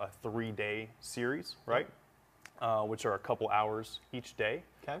a 3-day series, right? Which are a couple hours each day,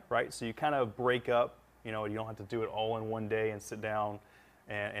 right? So you kind of break up, you know, you don't have to do it all in one day and sit down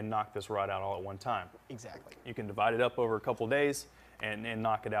and knock this rod out all at one time. Exactly. You can divide it up over a couple days and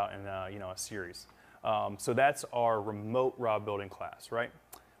knock it out in, you know, a series. So that's our remote rod building class, right?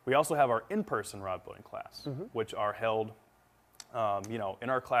 We also have our in-person rod building class, which are held, you know, in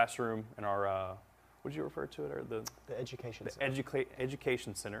our classroom, in our, what did you refer to it? Or the education center.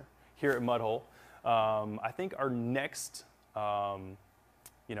 Education center here at Mudhole. I think our next,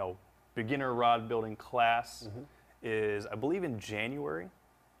 you know, beginner rod building class is, I believe, in January.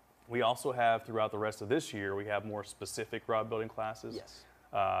 We also have, throughout the rest of this year, we have more specific rod building classes. Yes.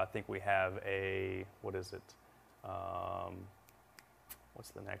 I think we have a, what is it?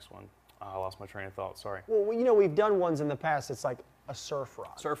 What's the next one? Oh, I lost my train of thought, sorry. Well, you know, we've done ones in the past. It's like a surf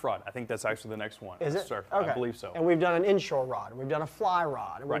rod. Surf rod. I think that's actually the next one. Is it? Surf. Okay. I believe so. And we've done an inshore rod, and we've done a fly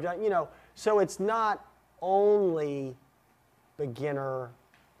rod, and we've Right. done, you know, so it's not only beginner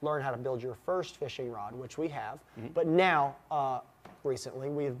learn how to build your first fishing rod, which we have, but now, recently,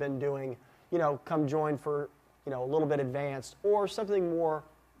 we've been doing, you know, come join for, you know, a little bit advanced or something more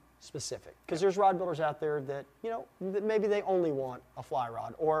specific. Because there's rod builders out there that, you know, that maybe they only want a fly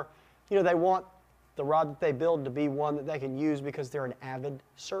rod, or, you know, they want the rod that they build to be one that they can use because they're an avid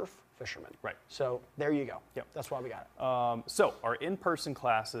surf fisherman. Right. So there you go. Yep. That's why we got it. So our in-person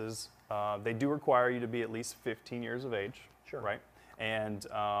classes, they do require you to be at least 15 years of age. Sure. Right. And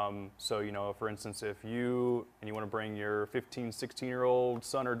so, you know, for instance, if you want to bring your 15, 16-year-old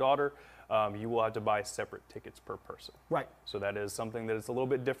son or daughter, you will have to buy separate tickets per person. Right. So that is something that is a little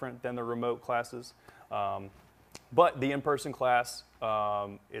bit different than the remote classes. But the in-person class,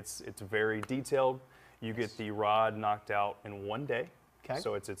 it's very detailed. You get the rod knocked out in one day. Okay.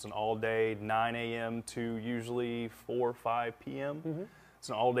 So it's an all-day, 9 a.m. to usually 4 or 5 p.m. It's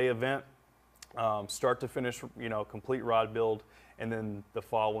an all-day event, start to finish, you know, complete rod build. And then the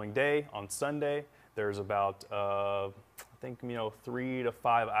following day, on Sunday, there's about, I think, you know, 3 to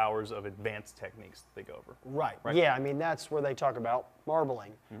 5 hours of advanced techniques that they go over. Right. Yeah, I mean, that's where they talk about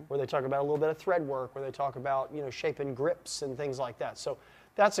marbling, where they talk about a little bit of thread work, where they talk about, you know, shaping grips and things like that. So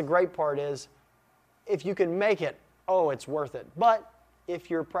that's a great part is, if you can make it, oh, it's worth it. But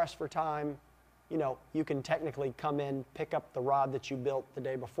if you're pressed for time, you know, you can technically come in, pick up the rod that you built the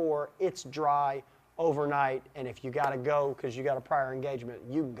day before. It's dry overnight, and if you got to go because you got a prior engagement,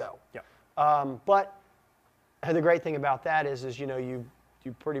 you can go. Yeah. But the great thing about that is you know, you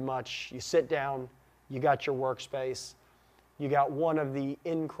pretty much, you sit down, you got your workspace, you got one of the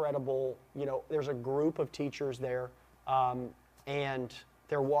incredible, you know, there's a group of teachers there, and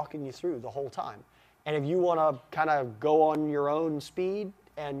they're walking you through the whole time. And if you want to kind of go on your own speed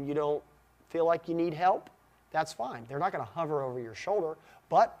and you don't feel like you need help, that's fine. They're not going to hover over your shoulder,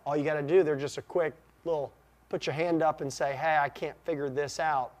 but all you got to do, they're just a quick little, put your hand up and say, hey, I can't figure this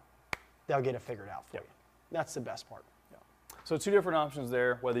out. They'll get it figured out for you. That's the best part. Yeah. So 2 different options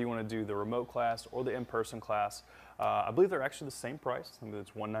there, whether you want to do the remote class or the in-person class. I believe they're actually the same price. I think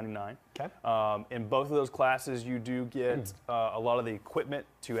it's $199. Okay. In both of those classes, you do get a lot of the equipment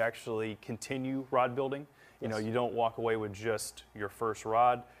to actually continue rod building. You know, you don't walk away with just your first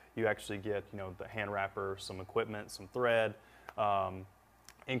rod. You actually get, you know, the hand wrapper, some equipment, some thread,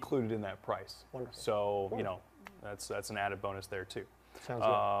 included in that price. Wonderful. So, you know, that's an added bonus there too. Sounds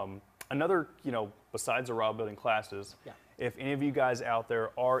good. Another, you know, besides the rod building classes, if any of you guys out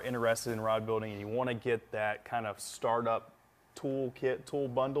there are interested in rod building and you want to get that kind of startup tool kit, tool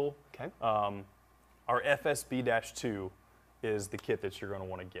bundle. Okay. Our FSB-2 is the kit that you're going to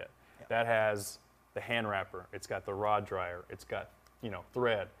want to get. Yep. That has the hand wrapper. It's got the rod dryer. It's got,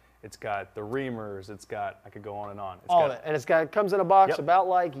 thread. It's got the reamers. It's got, I could go on and on. All of it. And it comes in a box Yep. about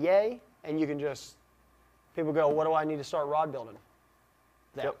like yay, and you can just, people go, what do I need to start rod building?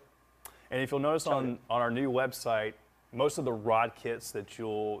 That. Yep. And if you'll notice on our new website, most of the rod kits that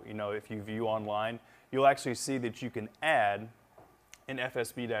you'll, if you view online, you'll actually see that you can add an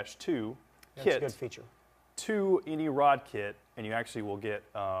FSB-2 That's kit a good feature. to any rod kit, and you actually will get,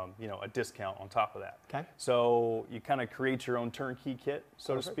 a discount on top of that. Okay. So you kind of create your own turnkey kit,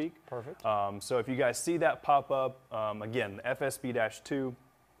 so to speak. Perfect. So if you guys see that pop up, again, the FSB-2,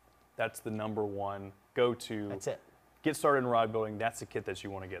 that's the number one go-to. That's it. Get started in rod building. That's the kit that you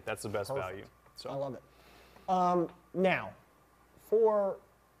want to get. That's the best Perfect. value. So I love it. Now,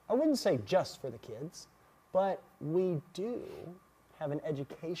 I wouldn't say just for the kids, but we do have an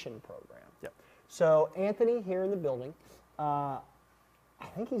education program. Yep. So Anthony here in the building, I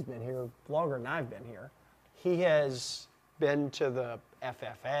think he's been here longer than I've been here. He has been to the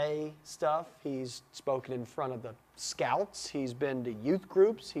FFA stuff. He's spoken in front of the scouts. He's been to youth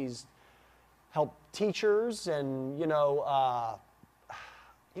groups. He's helped teachers, and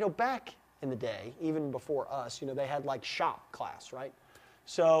back in the day, even before us, they had like shop class, right?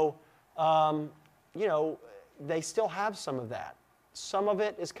 So, they still have some of that. Some of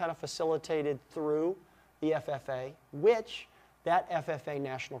it is kind of facilitated through the FFA, which that FFA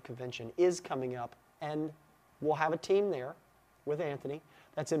National Convention is coming up, and we'll have a team there with Anthony.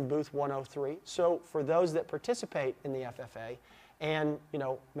 That's in booth 103. So for those that participate in the FFA, and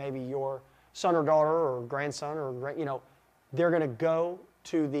maybe your son or daughter or grandson or they're going to go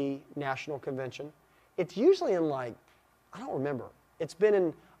to the national convention. It's usually in I don't remember. It's been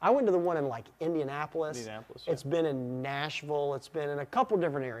in, I went to the one in Indianapolis. Yeah. It's been in Nashville. It's been in a couple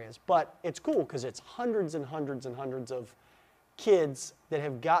different areas, but it's cool because it's hundreds and hundreds and hundreds of kids that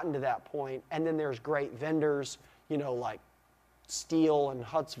have gotten to that point. And then there's great vendors, like Steel and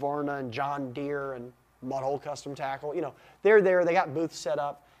Husqvarna and John Deere and Mudhole Custom Tackle. They're there. They got booths set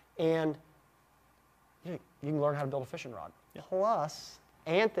up, and you can learn how to build a fishing rod. Yeah. Plus,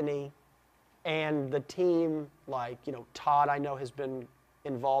 Anthony and the team, Todd, I know, has been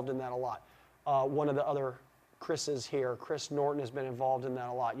involved in that a lot. One of the other Chris's here, Chris Norton, has been involved in that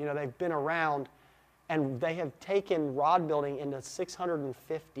a lot. They've been around, and they have taken rod building into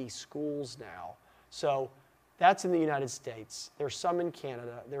 650 schools now. So that's in the United States. There's some in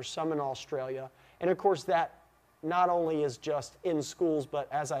Canada. There's some in Australia. And of course, that not only is just in schools, but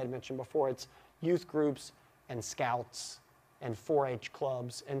as I had mentioned before, it's youth groups and scouts and 4-H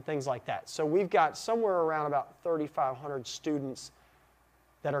clubs and things like that. So we've got somewhere around about 3,500 students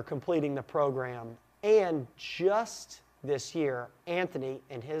that are completing the program. And just this year, Anthony,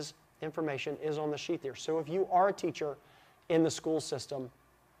 and his information is on the sheet there. So if you are a teacher in the school system,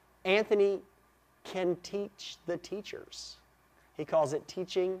 Anthony can teach the teachers. He calls it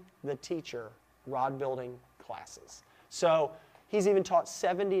Teaching the Teacher Rod Building Classes. So he's even taught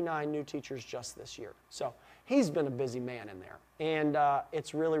 79 new teachers just this year. So he's been a busy man in there, and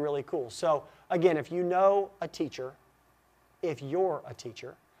it's really, really cool. So again, if you know a teacher, if you're a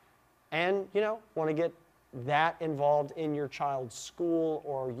teacher, and want to get that involved in your child's school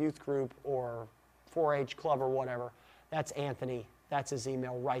or youth group or 4-H club or whatever, that's Anthony. That's his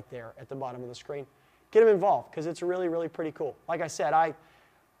email right there at the bottom of the screen. Get him involved because it's really, really pretty cool. Like I said,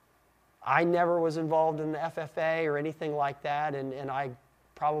 I never was involved in the FFA or anything like that, and I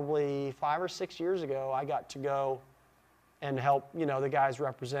probably 5 or 6 years ago, I got to go and help the guys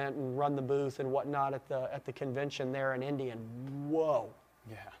represent and run the booth and whatnot at the convention there in Indy. And whoa,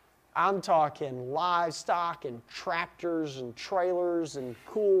 yeah, I'm talking livestock and tractors and trailers and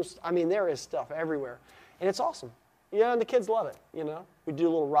cool. I mean, there is stuff everywhere, and it's awesome. And the kids love it. We do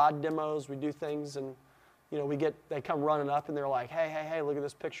little rod demos, we do things, and they come running up and they're like, hey, look at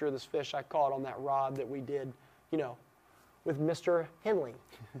this picture of this fish I caught on that rod that we did, with Mr. Henley's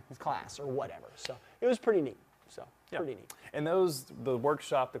class or whatever. So it was pretty neat. Pretty neat. And the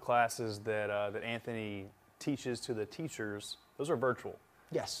workshop, the classes that Anthony teaches to the teachers, those are virtual.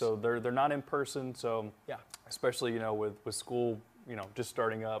 Yes. So they're not in person. So yeah, especially with school just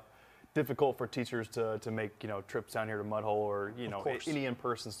starting up, difficult for teachers to make trips down here to Mudhole or any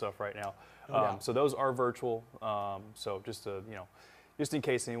in-person stuff right now. So those are virtual. So just in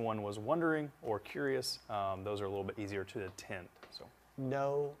case anyone was wondering or curious, those are a little bit easier to attend. So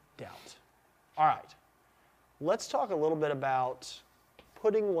no doubt. All right, let's talk a little bit about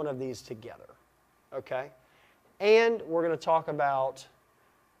putting one of these together. Okay, and we're going to talk about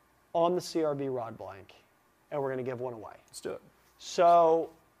on the CRB rod blank and we're going to give one away. Let's do it. So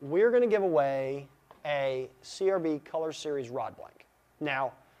we're going to give away a CRB Color Series rod blank.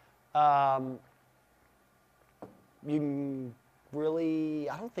 Now, you can really,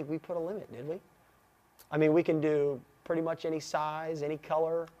 I don't think we put a limit, did we? I mean, we can do pretty much any size, any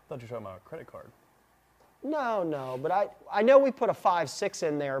color. I thought you were talking about a credit card. No, but I know we put a 5.6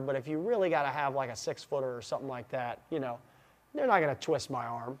 in there, but if you really got to have like a 6-footer or something like that, you know, they're not going to twist my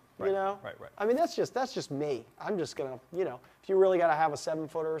arm, right, you know? Right. I mean, that's just me. I'm just going to, you know, if you really got to have a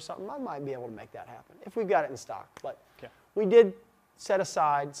 7-footer or something, I might be able to make that happen if we've got it in stock. But we did set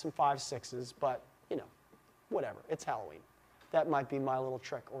aside some 5.6s, but, you know, whatever. It's Halloween. That might be my little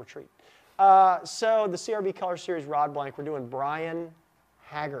trick or treat. So the CRB Color Series rod blank, we're doing Brian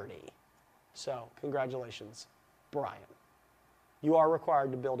Haggerty. So congratulations, Brian. You are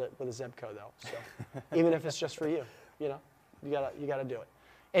required to build it with a Zebco though. So even if it's just for you, you know, you gotta do it.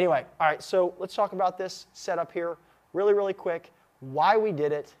 Anyway, all right. So let's talk about this setup here, really quick. Why we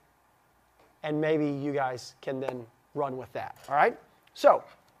did it, and maybe you guys can then run with that. All right. So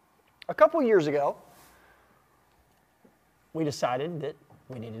a couple years ago, we decided that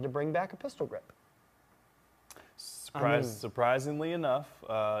we needed to bring back a pistol grip. Surprisingly enough,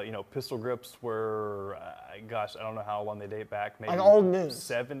 you know, pistol grips were, gosh, I don't know how long they date back. Maybe like old news.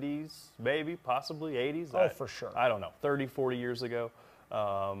 70s, maybe, possibly 80s. Oh, for sure. I don't know, 30, 40 years ago.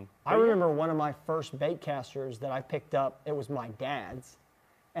 I remember one of my first bait casters that I picked up, it was my dad's,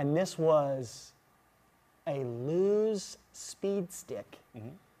 and this was a Lew's speed stick. Mm-hmm.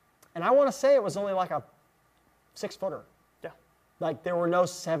 And I want to say it was only like a 6-footer. Yeah. Like there were no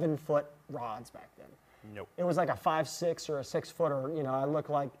 7-foot rods back then. Nope. It was like a 5.6 or a 6-footer. You know, I looked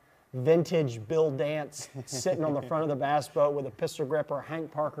like vintage Bill Dance sitting on the front of the bass boat with a pistol grip, or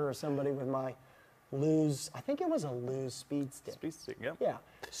Hank Parker or somebody with my Lew's, I think it was a Lew's speed stick. Speed stick, yep. Yeah.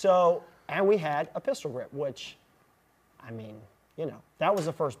 So, and we had a pistol grip, which, I mean, you know, that was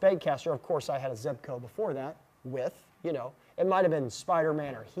the first bait caster. Of course, I had a Zebco before that with, you know, it might have been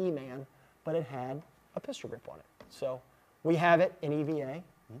Spider-Man or He-Man, but it had a pistol grip on it. So we have it in EVA,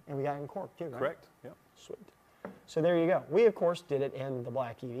 and we got it in cork too, right? Correct, yep. Sweet. So there you go. We, of course, did it in the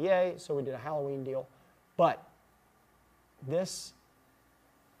black EVA, so we did a Halloween deal. But this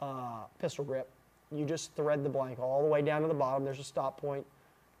pistol grip, you just thread the blank all the way down to the bottom. There's a stop point.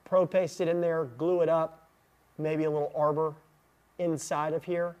 Pro paste it in there, glue it up, maybe a little arbor inside of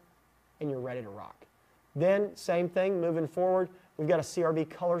here, and you're ready to rock. Then, same thing, moving forward, we've got a CRB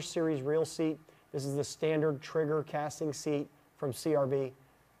Color Series reel seat. This is the standard trigger casting seat from CRB.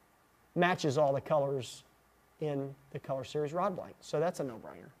 Matches all the colors in the Color Series rod blank. So that's a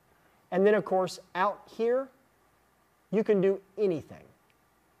no-brainer. And then, of course, out here, you can do anything.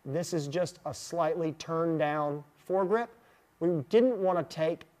 This is just a slightly turned down foregrip. We didn't want to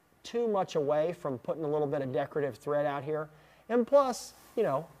take too much away from putting a little bit of decorative thread out here. And plus, you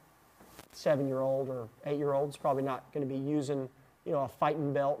know, 7-year-old or 8-year-old is probably not going to be using, you know, a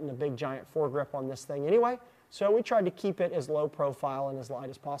fighting belt and a big giant foregrip on this thing anyway. So we tried to keep it as low profile and as light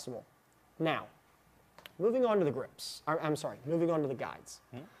as possible. Now, moving on to the grips. Moving on to the guides.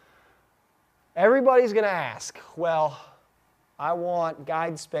 Everybody's going to ask, well, I want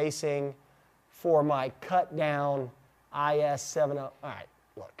guide spacing for my cut down IS-70. All right,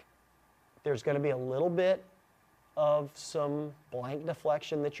 look, there's going to be a little bit of some blank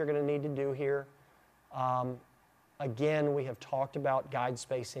deflection that you're going to need to do here. Again, we have talked about guide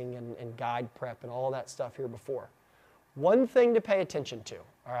spacing and guide prep and all of that stuff here before. One thing to pay attention to,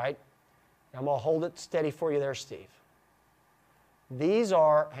 all right? I'm going to hold it steady for you there, Steve. These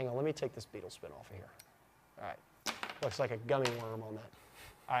are, hang on, let me take this beetle spin off of here. All right, looks like a gummy worm on that.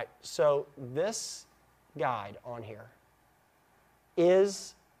 All right, so this guide on here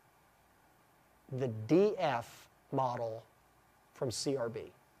is the DF model from CRB,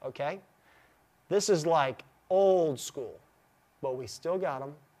 okay? This is like old school, but we still got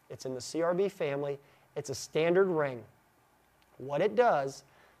them. It's in the CRB family. It's a standard ring. What it does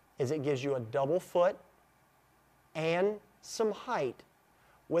is it gives you a double foot and some height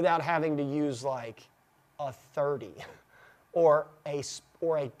without having to use like a 30 or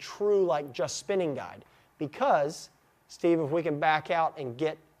a true like just spinning guide. Because, Steve, if we can back out and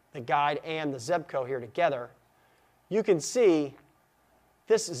get the guide and the Zebco here together, you can see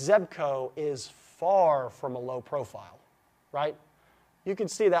this Zebco is far from a low profile, right? You can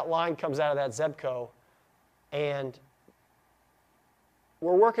see that line comes out of that Zebco, and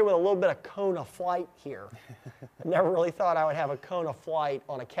we're working with a little bit of cone of flight here. I never really thought I would have a cone of flight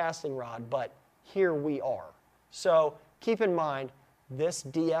on a casting rod, but here we are. So keep in mind, this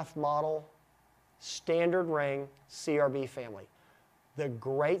DF model, standard ring, CRB family. The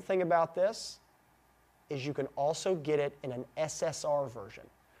great thing about this is you can also get it in an SSR version.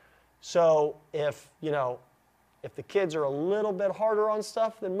 So if the kids are a little bit harder on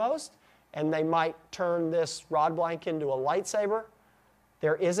stuff than most, and they might turn this rod blank into a lightsaber,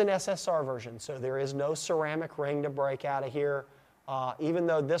 there is an SSR version. So there is no ceramic ring to break out of here. Even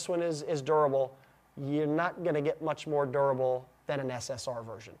though this one is durable, you're not going to get much more durable than an SSR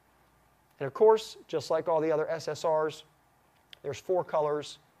version. And of course, just like all the other SSRs, there's 4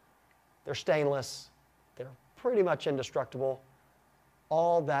 colors. They're stainless. They're pretty much indestructible.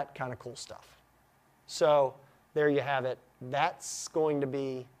 All that kind of cool stuff. So there you have it. That's going to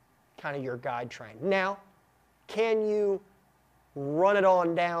be kind of your guide train. Now, can you run it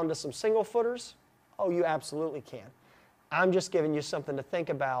on down to some single footers? Oh, you absolutely can. I'm just giving you something to think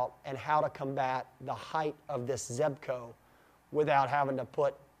about and how to combat the height of this Zebco without having to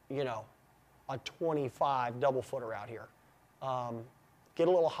put, a 25 double footer out here. Get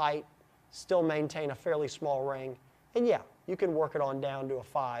a little height, still maintain a fairly small ring, and yeah, you can work it on down to a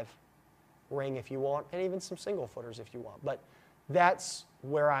 5 ring if you want, and even some single footers if you want. But that's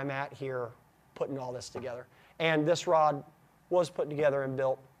where I'm at here putting all this together. And this rod was put together and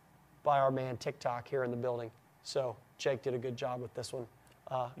built by our man TikTok here in the building. So Jake did a good job with this one.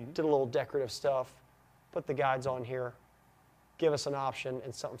 Did a little decorative stuff, put the guides on here, give us an option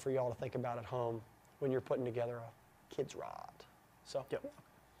and something for y'all to think about at home when you're putting together a kid's rod. So, yep.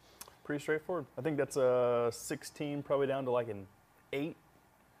 Pretty straightforward. I think that's a 16, probably down to like an 8.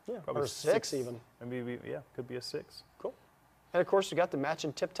 Yeah, probably or 6 even. Maybe, yeah, could be a 6. Cool. And of course, you got the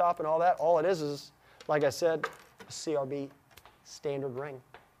matching tip top and all that. All it is, like I said, a CRB standard ring.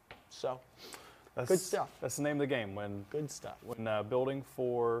 So, good stuff. That's the name of the game. Good stuff. When building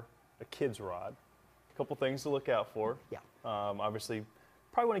for a kid's rod, a couple things to look out for. Yeah. Obviously,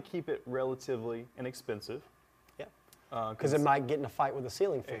 probably want to keep it relatively inexpensive. Yeah. Because it might get in a fight with a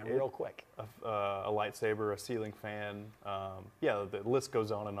ceiling fan real quick. A lightsaber, a ceiling fan. Yeah, the list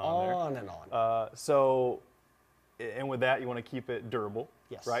goes on and on there. On and on. And with that, you want to keep it durable.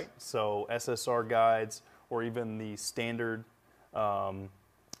 Yes. Right? So SSR guides or even the standard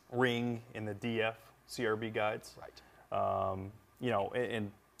ring in the DF CRB guides. Right.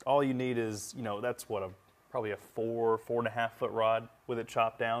 And all you need is, that's probably a 4.5 foot rod with it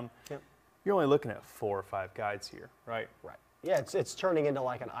chopped down. Yep. You're only looking at 4 or 5 guides here, right? Right. Yeah, it's turning into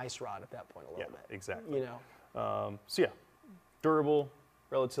like an ice rod at that point a little bit. Exactly. So yeah, durable,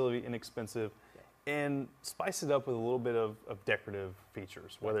 relatively inexpensive, and spice it up with a little bit of decorative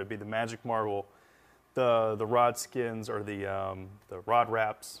features, whether it be the magic marble, the rod skins, or the rod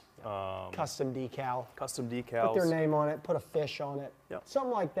wraps. Custom decal. Custom decals. Put their name on it, put a fish on it,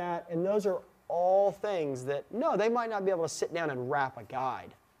 something like that. And those are all things that, they might not be able to sit down and wrap a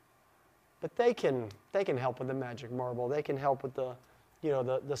guide, but they can help with the magic marble. They can help with the,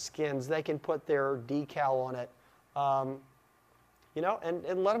 the skins. They can put their decal on it, and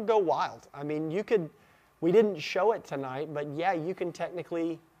let them go wild. I mean, we didn't show it tonight, but yeah, you can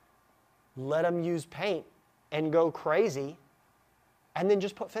technically let them use paint and go crazy and then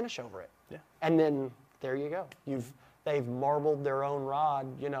just put finish over it. Yeah. And then there you go. They've marbled their own rod,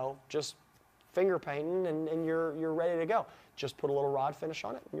 just finger painting and you're ready to go. Just put a little rod finish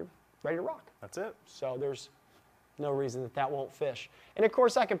on it and you're ready to rock. That's it. So there's no reason that won't fish. And of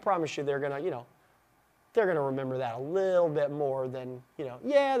course I can promise you they're gonna remember that a little bit more than,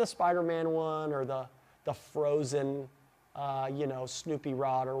 the Spider-Man one or the Frozen Snoopy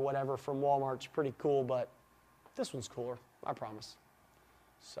rod or whatever from Walmart's pretty cool, but this one's cooler, I promise.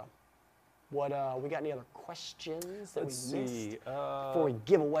 So, we got any other questions that we missed before we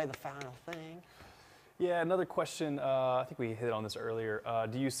give away the final thing? Yeah, another question. I think we hit on this earlier.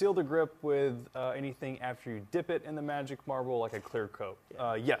 Do you seal the grip with anything after you dip it in the magic marble, like a clear coat?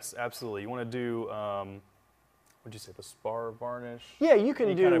 Yeah. Yes, absolutely. You want to do, what'd you say, the spar varnish? Yeah, you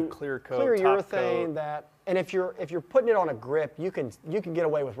can do kind of clear coat, clear top urethane, coat. that. And if you're putting it on a grip, you can get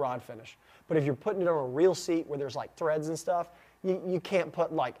away with rod finish. But if you're putting it on a real seat where there's like threads and stuff, you can't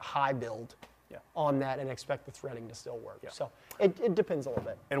put like high build on that and expect the threading to still work. So it depends a little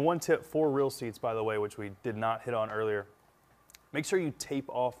bit. And one tip for real seats, by the way, which we did not hit on earlier, make sure you tape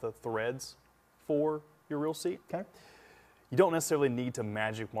off the threads for your real seat. Okay. You don't necessarily need to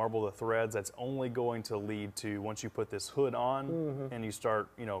magic marble the threads. That's only going to lead to, once you put this hood on and you start,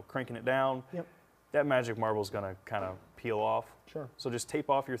 cranking it down, that magic marble is going to kind of peel off. Sure. So just tape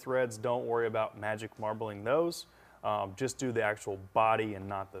off your threads. Don't worry about magic marbling those. Just do the actual body and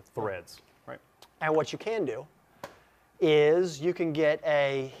not the threads, right? And what you can do is you can get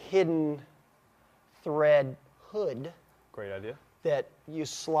a hidden thread hood. Great idea. That you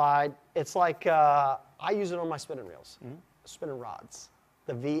slide. It's like, I use it on my spinning reels, spinning rods,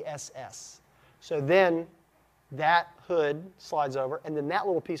 the VSS. So then that hood slides over, and then that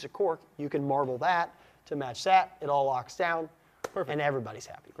little piece of cork, you can marble that to match that. It all locks down, Perfect. and everybody's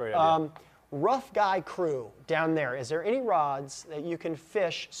happy. Great idea. Rough guy crew down there, is there any rods that you can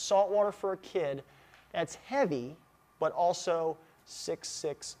fish saltwater for a kid that's heavy, but also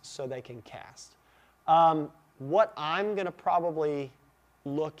 6'6", so they can cast? What I'm going to probably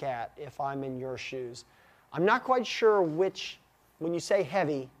look at if I'm in your shoes, I'm not quite sure which, when you say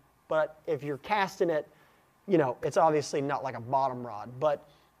heavy, but if you're casting it, you know, it's obviously not like a bottom rod. But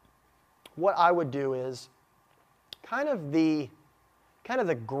what I would do is kind of the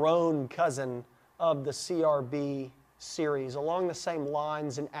grown cousin of the CRB series, along the same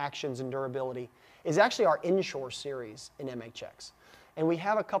lines and actions and durability, is actually our inshore series in MHX. And we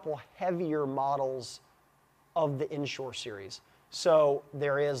have a couple heavier models of the inshore series. So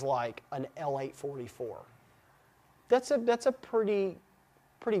there is like an L844. That's a pretty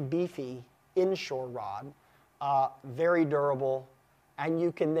beefy inshore rod, very durable, and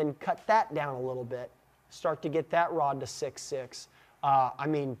you can then cut that down a little bit, start to get that rod to 6'6". I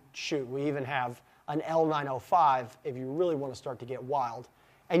mean, shoot, we even have an L905 if you really want to start to get wild,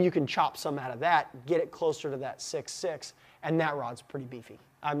 and you can chop some out of that, get it closer to that 6'6", and that rod's pretty beefy.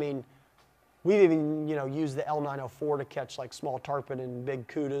 I mean, we've even, you know, used the L904 to catch like small tarpon and big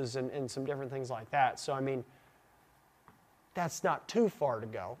kudas and some different things like that. So, I mean, that's not too far to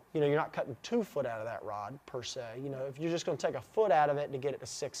go. You know, you're not cutting 2 foot out of that rod per se. You know, if you're just going to take a foot out of it to get it to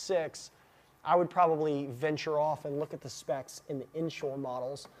 6'6", I would probably venture off and look at the specs in the inshore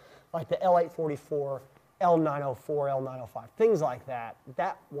models, like the L844, L904, L905, things like that.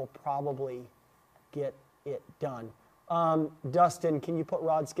 That will probably get it done. Dustin, can you put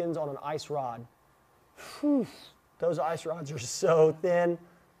rod skins on an ice rod? Whew, those ice rods are so thin.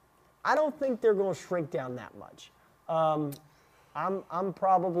 I don't think they're going to shrink down that much. I'm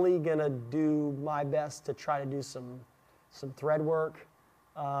probably going to do my best to try to do some thread work.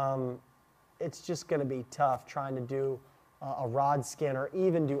 It's just going to be tough trying to do a rod skin or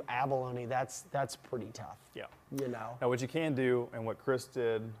even do abalone. That's pretty tough. Yeah. You know. Now, what you can do, and what Chris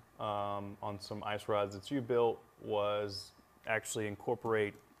did on some ice rods that you built, was actually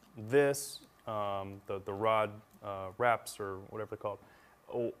incorporate this, the rod wraps or whatever they're called,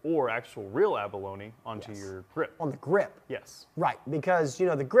 or actual real abalone onto your grip. On the grip. Yes. Right, because you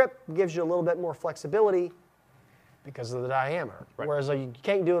know the grip gives you a little bit more flexibility because of the diameter. Right. Whereas you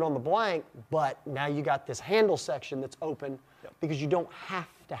can't do it on the blank, but now you got this handle section that's open because you don't have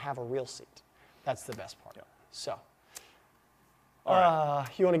to have a reel seat. That's the best part. Yep. So, right.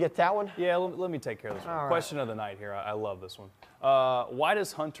 You want to get that one? Yeah, let me take care of this one. All right. Question of the night here. I love this one. Why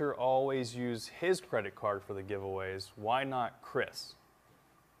does Hunter always use his credit card for the giveaways? Why not Chris?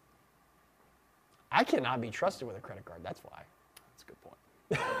 I cannot be trusted with a credit card. That's why. That's a good point.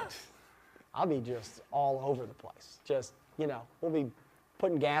 I'll be just all over the place. Just, you know, we'll be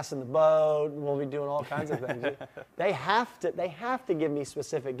putting gas in the boat, and we'll be doing all kinds of things. They have to give me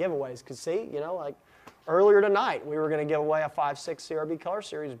specific giveaways, because see, you know, like earlier tonight, we were going to give away a 5.6 CRB Color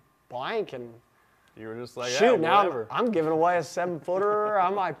Series blank, and you were just like, shoot, yeah, now whatever. I'm giving away a 7-footer. I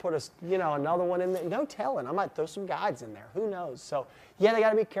might put another one in there. No telling. I might throw some guides in there. Who knows? So yeah, they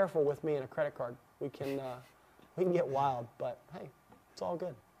got to be careful with me and a credit card. We can get wild, but hey, it's all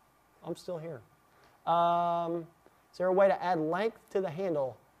good. I'm still here. Is there a way to add length to the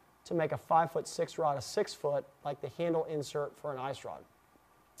handle to make a 5'6" rod a 6 foot, like the handle insert for an ice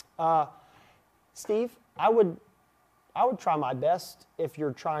rod? Steve, I would try my best if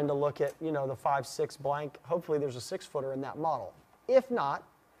you're trying to look at, you know, the 5'6" blank. Hopefully there's a 6-footer in that model. If not,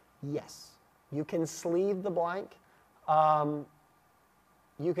 yes, you can sleeve the blank.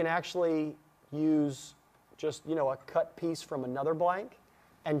 You can actually use just, you know, a cut piece from another blank,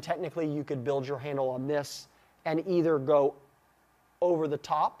 and technically you could build your handle on this and either go over the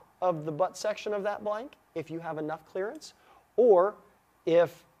top of the butt section of that blank if you have enough clearance, or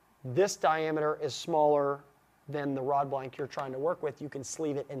if this diameter is smaller than the rod blank you're trying to work with, you can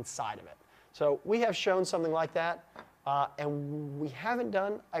sleeve it inside of it. So we have shown something like that, and we haven't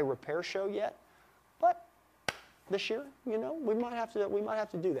done a repair show yet, but this year, you know, we might have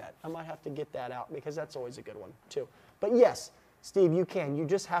to do that. I might have to get that out because that's always a good one too. But yes, Steve, you can. You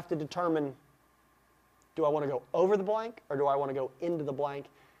just have to determine, do I want to go over the blank or do I want to go into the blank?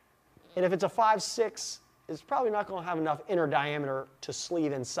 And if it's a 5'6", it's probably not going to have enough inner diameter to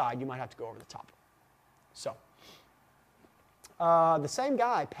sleeve inside. You might have to go over the top. So, the same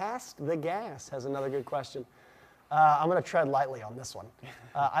guy, Past the Gas, has another good question. I'm going to tread lightly on this one.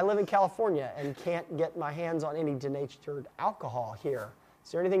 I live in California and can't get my hands on any denatured alcohol here.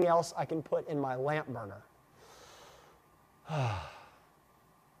 Is there anything else I can put in my lamp burner?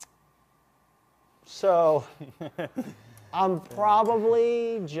 So I'm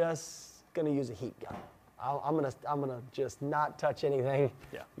probably just going to use a heat gun. I'm gonna just not touch anything,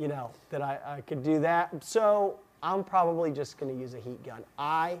 you know, that I could do that. So I'm probably just going to use a heat gun.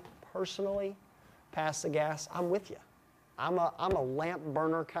 I personally pass the gas. I'm with you. I'm a lamp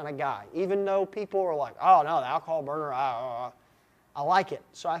burner kind of guy. Even though people are like, oh no, the alcohol burner, I like it.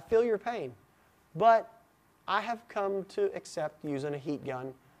 So I feel your pain. But I have come to accept using a heat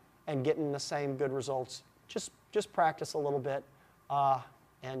gun and getting the same good results. Just practice a little bit.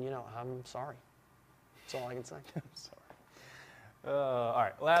 And, you know, I'm sorry. That's all I can say. I'm sorry. All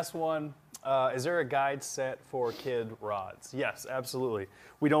right, last one. Is there a guide set for kid rods? Yes, absolutely.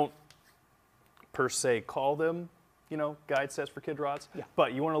 We don't per se call them, you know, guide sets for kid rods,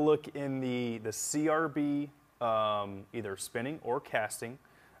 but you want to look in the CRB, either spinning or casting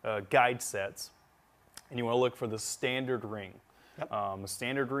guide sets, and you want to look for the standard ring. The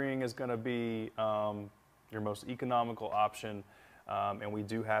standard ring is going to be your most economical option, and we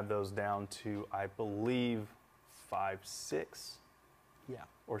do have those down to, I believe, 5'6",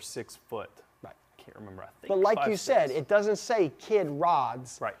 or 6 foot. Right. I can't remember. I think. But like you said, it doesn't say kid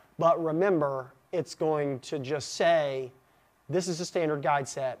rods. Right. But remember, it's going to just say, this is a standard guide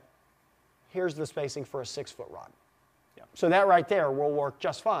set. Here's the spacing for a 6 foot rod. So that right there will work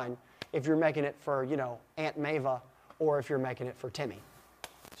just fine if you're making it for, you know, Aunt Mava, or if you're making it for Timmy.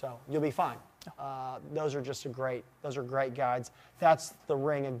 So you'll be fine. Those are great guides. That's the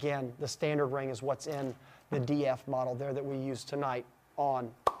ring again. The standard ring is what's in the DF model there that we use tonight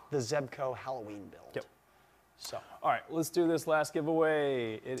on the Zebco Halloween build. So, all right, let's do this last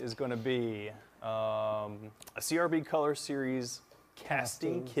giveaway. It is going to be a CRB Color Series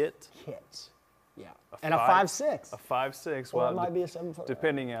casting kit. Yeah, and a 5'6". A 5'6". Well, it might be a 7 foot.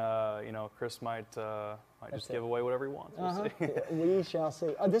 Depending, you know, Chris might just give away whatever he wants. We'll see. We shall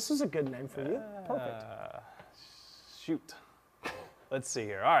see. Oh, this is a good name for you. Perfect. Shoot. Let's see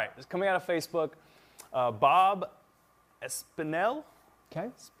here. All right, it's coming out of Facebook. Bob Espinel. Okay.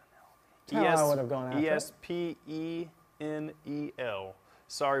 I would have gone after Espenel.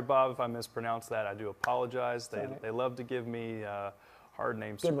 Sorry, Bob, if I mispronounced that. I do apologize. They love to give me hard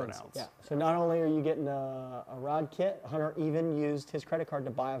names to pronounce. Yeah. So not only are you getting a rod kit, Hunter even used his credit card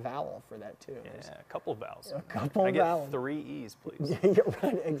to buy a vowel for that too. Yeah, a couple vowels. A couple vowels. I get 3 E's, please. Yeah, you're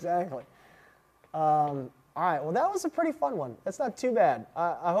right. Exactly. All right. Well, that was a pretty fun one. That's not too bad.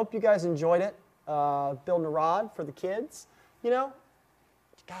 I hope you guys enjoyed it. Building a rod for the kids. You know,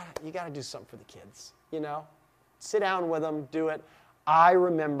 you gotta do something for the kids. You know, sit down with them, do it. I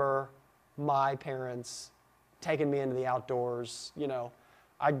remember my parents taking me into the outdoors. You know,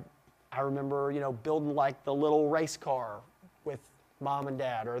 I remember, you know, building like the little race car with mom and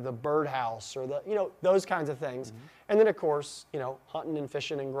dad, or the birdhouse, or the, you know, those kinds of things. And then of course, you know, hunting and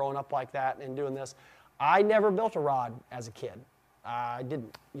fishing and growing up like that and doing this. I never built a rod as a kid. I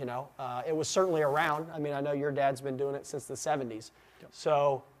didn't, you know. It was certainly around. I mean, I know your dad's been doing it since the 70s.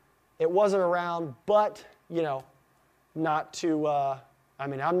 So it wasn't around, but, you know, not to, I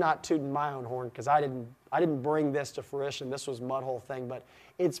mean, I'm not tooting my own horn because I didn't bring this to fruition. This was mud hole thing, but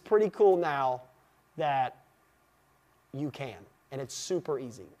it's pretty cool now that you can, and it's super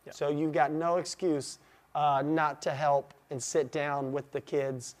easy. So you've got no excuse not to help and sit down with the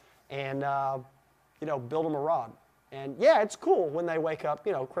kids and, you know, build them a rod. And yeah, it's cool when they wake up,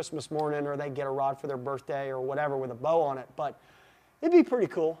 you know, Christmas morning, or they get a rod for their birthday or whatever with a bow on it, but it'd be pretty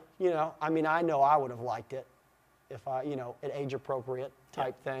cool, you know. I mean, I know I would have liked it if I, you know, an age appropriate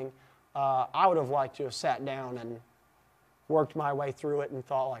type thing. I would have liked to have sat down and worked my way through it and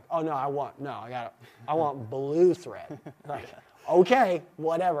thought like, oh no, I want blue thread. Like, okay,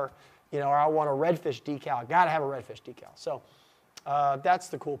 whatever, you know, or I want a redfish decal. I gotta have a redfish decal. So that's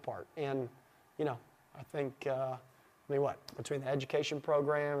the cool part. And, you know, I think, I mean, what, between the education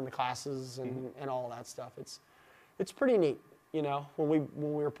program and the classes and all that stuff, it's pretty neat. You know, when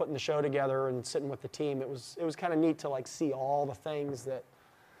we were putting the show together and sitting with the team, it was kind of neat to like see all the things that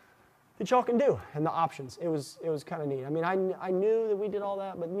y'all can do and the options. It was kind of neat. I mean, I knew that we did all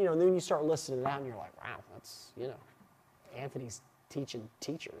that, but you know, then you start listing it out and you're like, wow, that's, you know, Anthony's teaching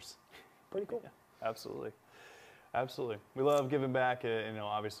teachers. Pretty cool. Yeah, absolutely. Absolutely. We love giving back. You know,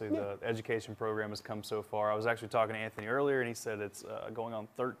 obviously the education program has come so far. I was actually talking to Anthony earlier, and he said it's going on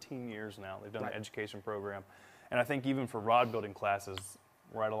 13 years now. They've done the education program. And I think even for rod building classes,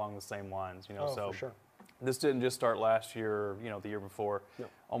 right along the same lines, you know. For sure. This didn't just start last year, you know, the year before.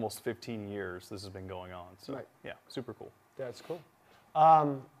 Almost 15 years this has been going on. So, yeah, super cool. That's cool.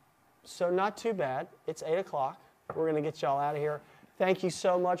 So not too bad. It's 8 o'clock. We're going to get y'all out of here. Thank you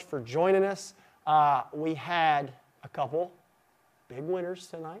so much for joining us. We had a couple big winners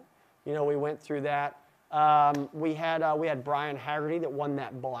tonight. You know, we went through that. We had Brian Haggerty that won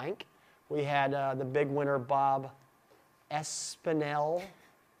that blank. We had the big winner, Bob Espinel,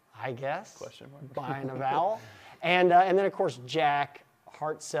 I guess. Question mark. Buying a vowel. And then, of course, Jack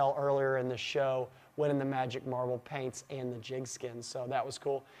Hartzell earlier in the show winning the Magic Marble paints and the JigSkinz. So that was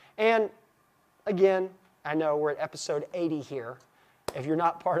cool. And again, I know we're at episode 80 here. If you're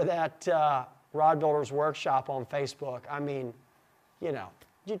not part of that Rod Builders Workshop on Facebook, I mean, you know,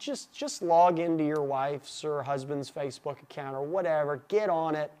 you just log into your wife's or husband's Facebook account or whatever. Get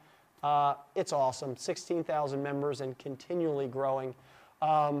on it. It's awesome. 16,000 members and continually growing.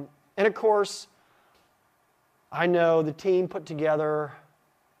 And of course, I know the team put together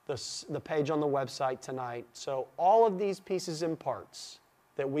the page on the website tonight. So all of these pieces and parts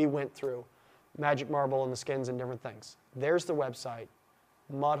that we went through, Magic Marble and the skins and different things, there's the website,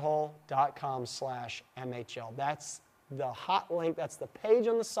 mudhole.com/MHL. That's the hot link. That's the page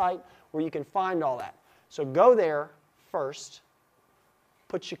on the site where you can find all that. So go there first,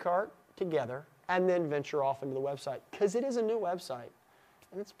 put your cart together, and then venture off into the website, because it is a new website,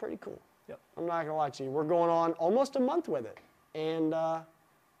 and it's pretty cool. Yep. I'm not going to lie to you. We're going on almost a month with it, and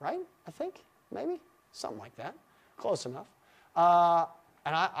right? I think, maybe, something like that. Close enough.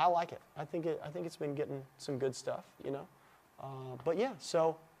 And I like it. I think it's been getting some good stuff, you know. But yeah,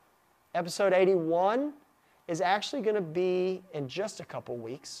 so episode 81 is actually going to be in just a couple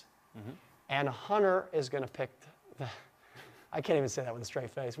weeks, and Hunter is going to pick I can't even say that with a straight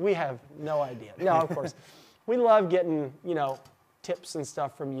face. We have no idea. No, of course. We love getting, you know, tips and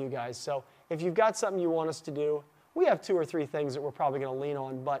stuff from you guys. So if you've got something you want us to do, we have 2 or 3 things that we're probably going to lean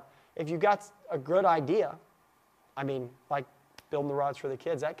on. But if you've got a good idea, I mean, like building the rods for the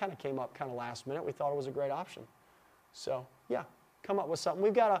kids, that kind of came up kind of last minute. We thought it was a great option. So yeah, come up with something.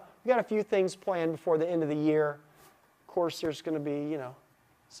 We've got a few things planned before the end of the year. Of course, there's going to be, you know,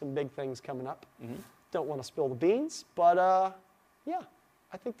 some big things coming up. Don't want to spill the beans, but yeah,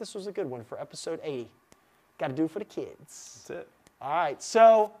 I think this was a good one for episode 80. Got to do it for the kids. That's it. All right,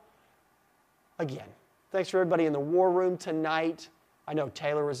 so again, thanks for everybody in the war room tonight. I know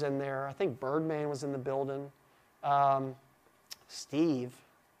Taylor was in there. I think Birdman was in the building. Steve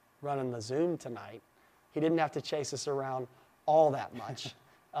running the Zoom tonight. He didn't have to chase us around all that much.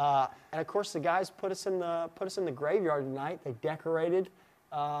 And of course, the guys put us in the graveyard tonight. They decorated.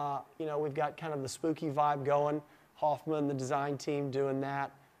 You know, we've got kind of the spooky vibe going. Hoffman, the design team, doing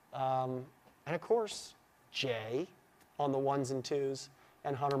that. And of course, Jay on the 1s and 2s,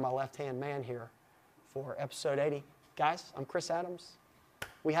 and Hunter, my left-hand man here for episode 80. Guys, I'm Chris Adams.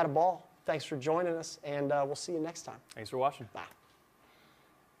 We had a ball. Thanks for joining us, and we'll see you next time. Thanks for watching. Bye.